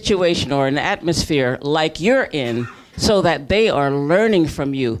situation or an atmosphere like you're in, so that they are learning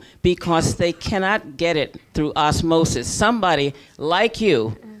from you, because they cannot get it through osmosis. Somebody like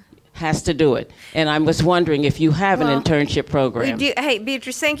you has to do it. And I was wondering if you have an internship program. We do. Hey,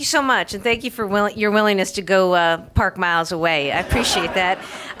 Beatrice, thank you so much. And thank you for your willingness to go park miles away. I appreciate that.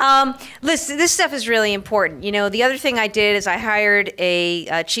 Listen, this stuff is really important. You know, the other thing I did is I hired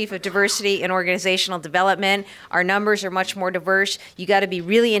a chief of diversity and organizational development. Our numbers are much more diverse. You got to be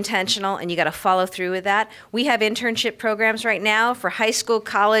really intentional, and you got to follow through with that. We have internship programs right now for high school,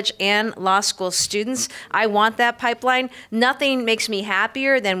 college, and law school students. I want that pipeline. Nothing makes me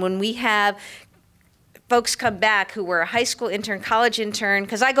happier than when we have folks come back who were a high school intern, college intern,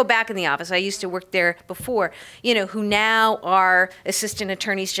 because I go back in the office. I used to work there before, you know, who now are assistant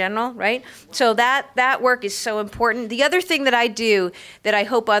attorneys general, right? So that work is so important. The other thing that I do that I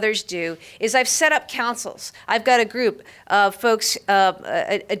hope others do is I've set up councils. I've got a group of folks,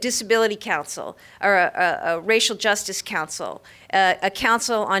 a disability council, or a racial justice council, a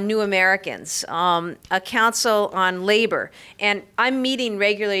council on New Americans, a council on labor, and I'm meeting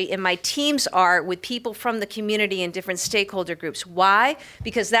regularly, and my teams are with people from the community and different stakeholder groups. Why?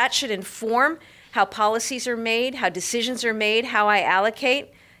 Because that should inform how policies are made, how decisions are made, how I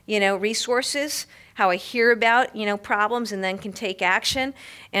allocate, you know, resources, how I hear about, you know, problems and then can take action.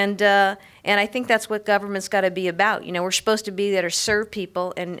 And I think that's what government's got to be about. You know, we're supposed to be there to serve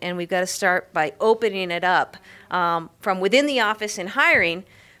people, and we've got to start by opening it up from within the office in hiring,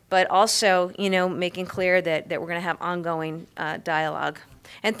 but also, you know, making clear that we're going to have ongoing dialogue.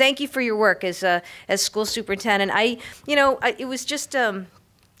 And thank you for your work as school superintendent. It was just,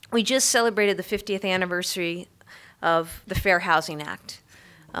 we just celebrated the 50th anniversary of the Fair Housing Act.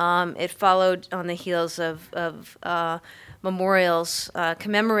 It followed on the heels of memorials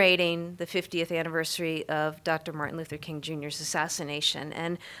commemorating the 50th anniversary of Dr. Martin Luther King Jr.'s assassination.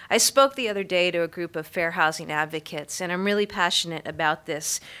 And I spoke the other day to a group of fair housing advocates, and I'm really passionate about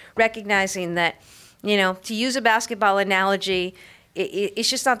this, recognizing that, you know, to use a basketball analogy, it's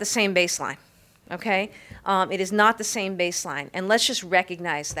just not the same baseline, okay? It is not the same baseline, and let's just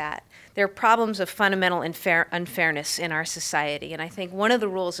recognize that. There are problems of fundamental unfairness in our society, and I think one of the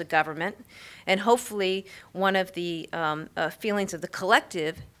rules of government, and hopefully one of the feelings of the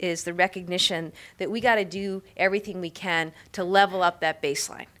collective, is the recognition that we got to do everything we can to level up that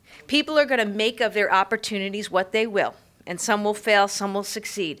baseline. People are going to make of their opportunities what they will, and some will fail, some will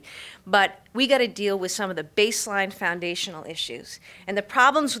succeed. But we got to deal with some of the baseline foundational issues. And the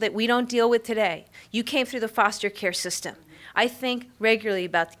problems that we don't deal with today, you came through the foster care system. I think regularly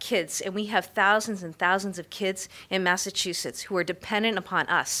about the kids, and we have thousands and thousands of kids in Massachusetts who are dependent upon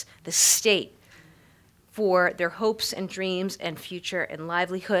us, the state, for their hopes and dreams and future and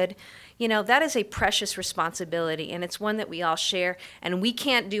livelihood. You know, that is a precious responsibility, and it's one that we all share, and we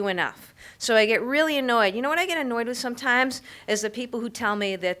can't do enough. So I get really annoyed. You know what I get annoyed with sometimes? Is the people who tell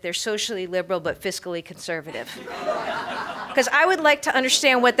me that they're socially liberal but fiscally conservative. Because I would like to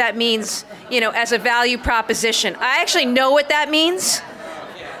understand what that means, you know, as a value proposition. I actually know what that means.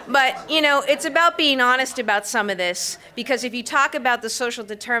 But, you know, it's about being honest about some of this, because if you talk about the social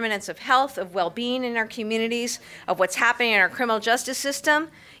determinants of health, of well-being in our communities, of what's happening in our criminal justice system,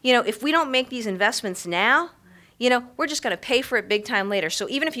 you know, if we don't make these investments now, you know, we're just going to pay for it big time later. So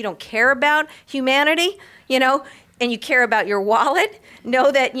even if you don't care about humanity, you know, and you care about your wallet,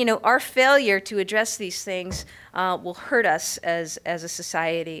 know that, you know, our failure to address these things will hurt us as a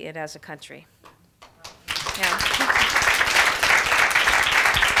society and as a country. Yeah.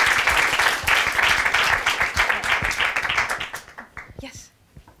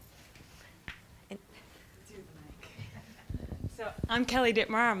 I'm Kelly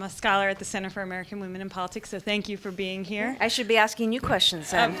Dittmar. I'm a scholar at the Center for American Women in Politics, so thank you for being here. I should be asking you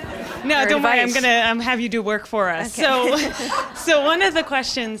questions then. No, don't worry. I'm going to have you do work for us. Okay. So one of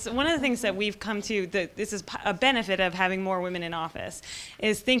the things that we've come to, that this is a benefit of having more women in office,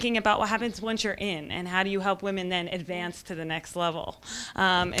 is thinking about what happens once you're in, and how do you help women then advance to the next level.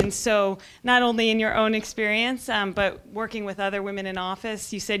 And so not only in your own experience, but working with other women in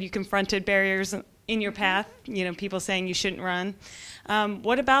office, you said you confronted barriers in your path, you know, people saying you shouldn't run.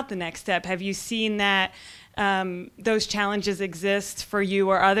 What about the next step? Have you seen that those challenges exist for you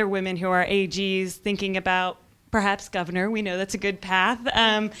or other women who are AGs thinking about perhaps governor? We know that's a good path.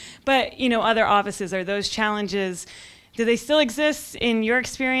 But, you know, other offices, are those challenges, do they still exist in your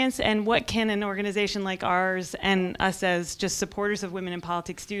experience? And what can an organization like ours and us as just supporters of women in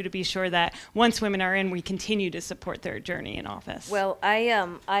politics do to be sure that once women are in, we continue to support their journey in office? Well,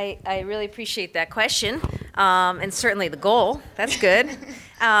 I really appreciate that question, and certainly the goal. That's good,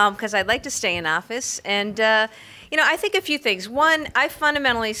 because I'd like to stay in office. And you know, I think a few things. One, I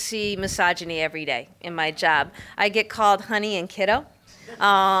fundamentally see misogyny every day in my job. I get called honey and kiddo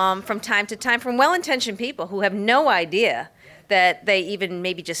from time to time from well-intentioned people who have no idea that they even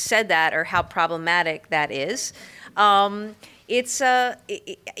maybe just said that or how problematic that is. It's,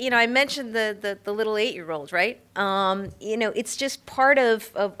 you know, I mentioned the little 8-year-old, right? You know, it's just part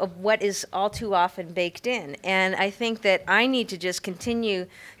of what is all too often baked in. And I think that I need to just continue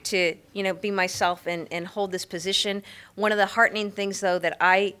to, you know, be myself and hold this position. One of the heartening things, though, that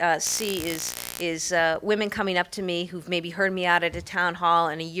I see is women coming up to me who've maybe heard me out at a town hall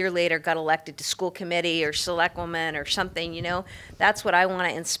and a year later got elected to school committee or select woman or something, you know. That's what I want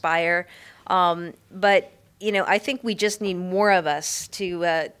to inspire. But you know, I think we just need more of us to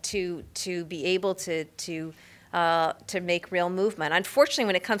be able to make real movement. Unfortunately,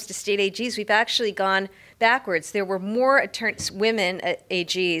 when it comes to state AGs, we've actually gone backwards. There were more women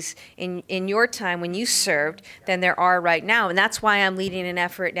AGs in your time when you served than there are right now, and that's why I'm leading an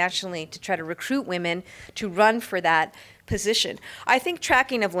effort nationally to try to recruit women to run for that position. I think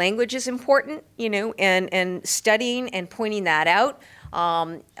tracking of language is important, you know, and studying and pointing that out.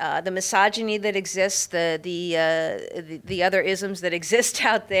 The misogyny that exists, the other isms that exist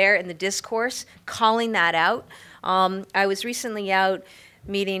out there in the discourse, calling that out. I was recently out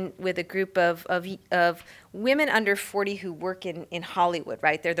meeting with a group of women under 40 who work in Hollywood,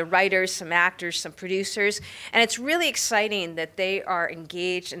 right? They're the writers, some actors, some producers, and it's really exciting that they are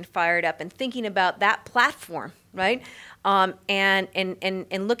engaged and fired up and thinking about that platform, right? And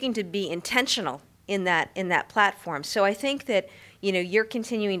looking to be intentional in that platform. So I think that, you know, you're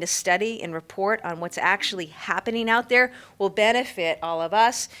continuing to study and report on what's actually happening out there will benefit all of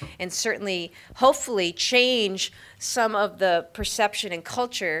us and certainly, hopefully, change some of the perception and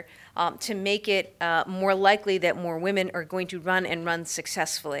culture to make it more likely that more women are going to run and run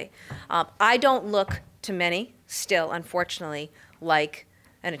successfully. I don't look to many, still, unfortunately, like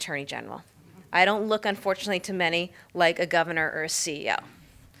an attorney general. I don't look, unfortunately, to many like a governor or a CEO.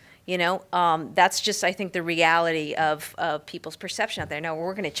 You know, that's just, I think, the reality of people's perception out there. Now,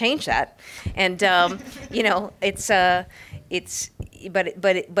 we're going to change that, and you know, but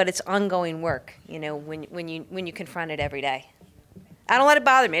it's ongoing work. You know, when you confront it every day. I don't let it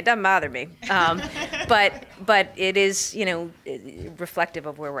bother me. It doesn't bother me, but it is, you know, reflective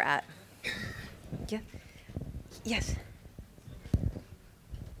of where we're at. Yeah. Yes.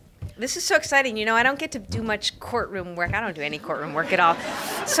 This is so exciting. You know, I don't get to do much courtroom work. I don't do any courtroom work at all.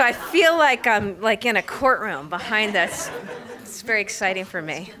 So I feel like I'm like in a courtroom behind us. It's very exciting for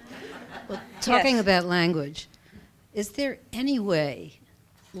me. Well, talking about language, is there any way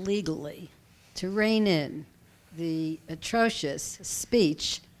legally to rein in the atrocious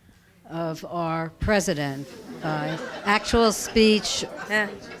speech of our president by actual speech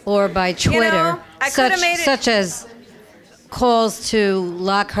or by Twitter, you know, such as calls to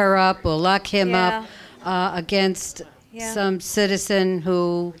lock her up or lock him up against some citizen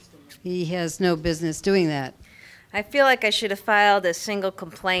who he has no business doing that? I feel like I should have filed a single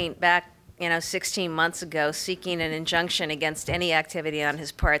complaint back, you know, 16 months ago, seeking an injunction against any activity on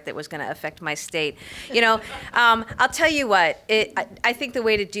his part that was going to affect my state. You know, I'll tell you what. I think the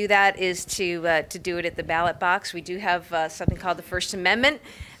way to do that is to do it at the ballot box. We do have something called the First Amendment.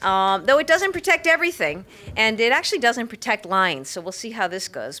 Though it doesn't protect everything, and it actually doesn't protect lying, so we'll see how this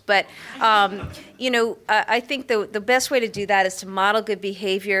goes. But, you know, I think the best way to do that is to model good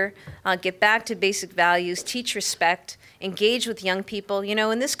behavior, get back to basic values, teach respect, engage with young people. You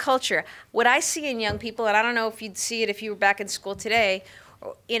know, in this culture, what I see in young people, and I don't know if you'd see it if you were back in school today,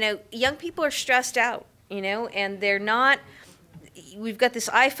 you know, young people are stressed out, you know, and they're not, we've got this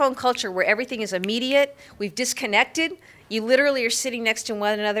iPhone culture where everything is immediate, we've disconnected. You literally are sitting next to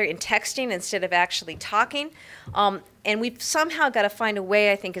one another and texting instead of actually talking. And we've somehow got to find a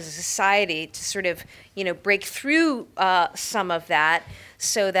way, I think, as a society to sort of, you know, break through some of that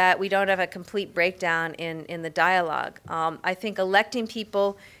so that we don't have a complete breakdown in the dialogue. I think electing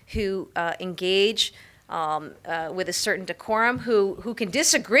people who engage with a certain decorum, who can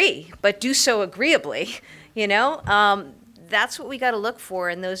disagree, but do so agreeably, you know, that's what we got to look for,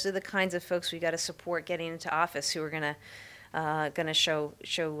 and those are the kinds of folks we got to support getting into office who are gonna show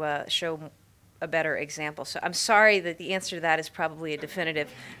a better example. So I'm sorry that the answer to that is probably a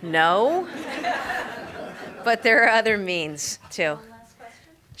definitive no, but there are other means too. One last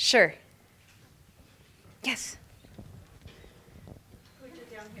question? Sure. Yes.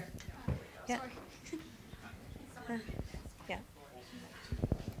 Down here. Yeah.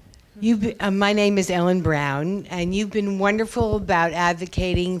 My name is Ellen Brown, and you've been wonderful about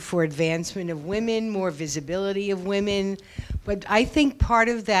advocating for advancement of women, more visibility of women, but I think part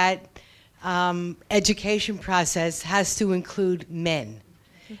of that education process has to include men.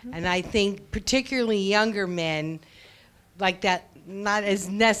 Mm-hmm. And I think particularly younger men, like that, not as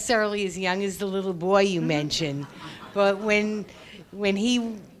necessarily as young as the little boy you mentioned, but when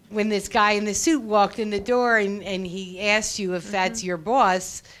this guy in the suit walked in the door and he asked you if that's your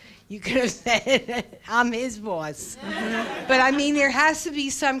boss, you could have said, I'm his boss. But I mean, there has to be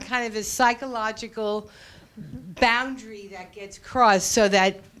some kind of a psychological boundary that gets crossed so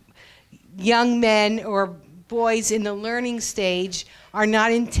that young men or boys in the learning stage are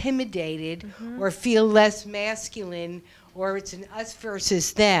not intimidated or feel less masculine, or it's an us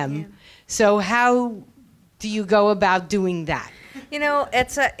versus them. Yeah. So how do you go about doing that? You know,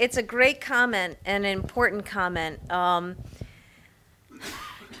 it's a great comment and an important comment.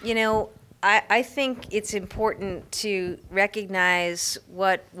 You know, I think it's important to recognize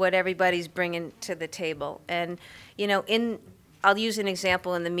what everybody's bringing to the table. And, you know, I'll use an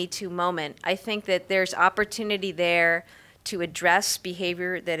example in the Me Too moment. I think that there's opportunity there to address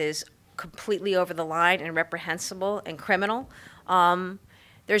behavior that is completely over the line and reprehensible and criminal.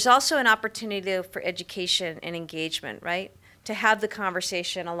 There's also an opportunity for education and engagement, right? To have the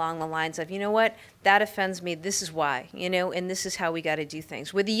conversation along the lines of, you know what, that offends me, this is why, you know, and this is how we got to do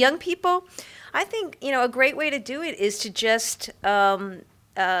things. With the young people, I think, you know, a great way to do it is to just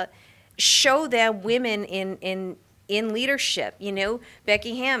show them women in leadership. You know,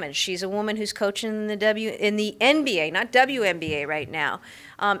 Becky Hammond, she's a woman who's coaching in the NBA, not WNBA right now.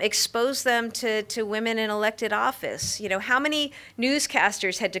 Expose them to women in elected office. You know, how many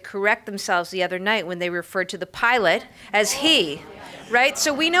newscasters had to correct themselves the other night when they referred to the pilot as he, right?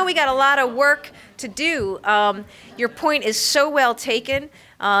 So we know we got a lot of work to do. Your point is so well taken,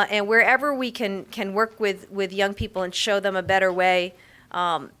 and wherever we can work with young people and show them a better way.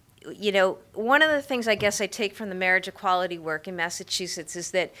 You know, one of the things I guess I take from the marriage equality work in Massachusetts is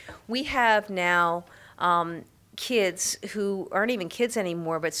that we have now kids who aren't even kids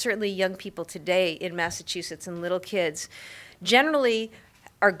anymore, but certainly young people today in Massachusetts and little kids generally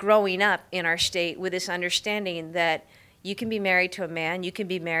are growing up in our state with this understanding that you can be married to a man, you can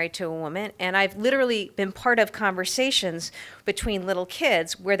be married to a woman, and I've literally been part of conversations between little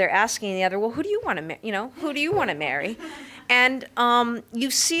kids where they're asking the other, well, who do you want to, you know, who do you want to marry? And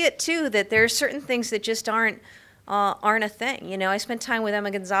you see it too, that there are certain things that just aren't a thing. You know, I spent time with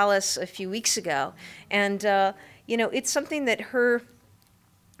Emma Gonzalez a few weeks ago, and you know, it's something that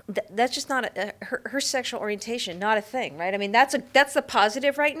that's just not her sexual orientation, not a thing, right? I mean, that's the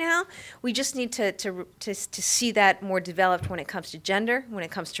positive right now. We just need to see that more developed when it comes to gender, when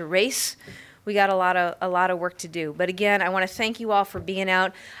it comes to race. We got a lot of work to do. But again, I want to thank you all for being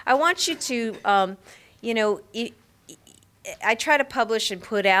out. I want you to, you know, I try to publish and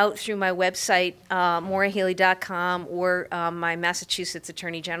put out through my website, maurahealey.com, or my Massachusetts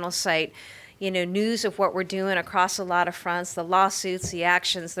Attorney General site, you know, news of what we're doing across a lot of fronts, the lawsuits, the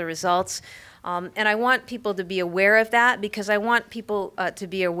actions, the results. And I want people to be aware of that, because I want people to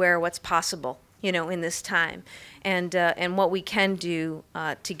be aware of what's possible, you know, in this time, and what we can do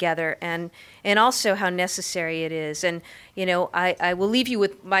together, and also how necessary it is. And, you know, I will leave you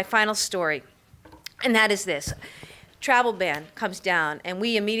with my final story, and that is this. Travel ban comes down, and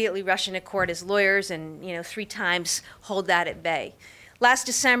we immediately rush into court as lawyers and, you know, 3 times hold that at bay. Last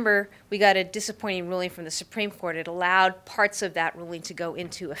December, we got a disappointing ruling from the Supreme Court. It allowed parts of that ruling to go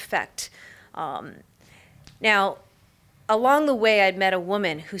into effect. Now, along the way, I'd met a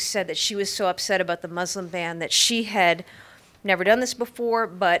woman who said that she was so upset about the Muslim ban that she had never done this before,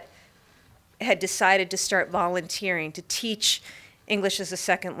 but had decided to start volunteering to teach English as a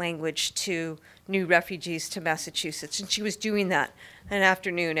second language to new refugees to Massachusetts. And she was doing that an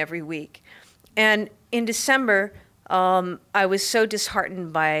afternoon every week. And in December, I was so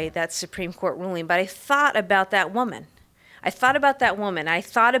disheartened by that Supreme Court ruling, but I thought about that woman. I thought about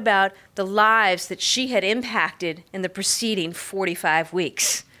the lives that she had impacted in the preceding 45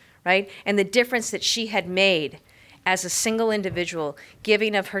 weeks, right? And the difference that she had made as a single individual,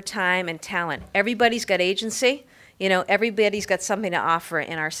 giving of her time and talent. Everybody's got agency. You know, everybody's got something to offer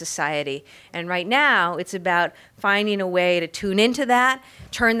in our society. And right now, it's about finding a way to tune into that,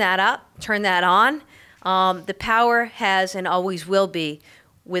 turn that up, turn that on. The power has and always will be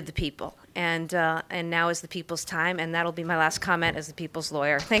with the people. And now is the people's time, and that'll be my last comment as the people's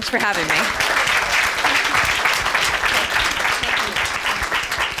lawyer. Thanks for having me.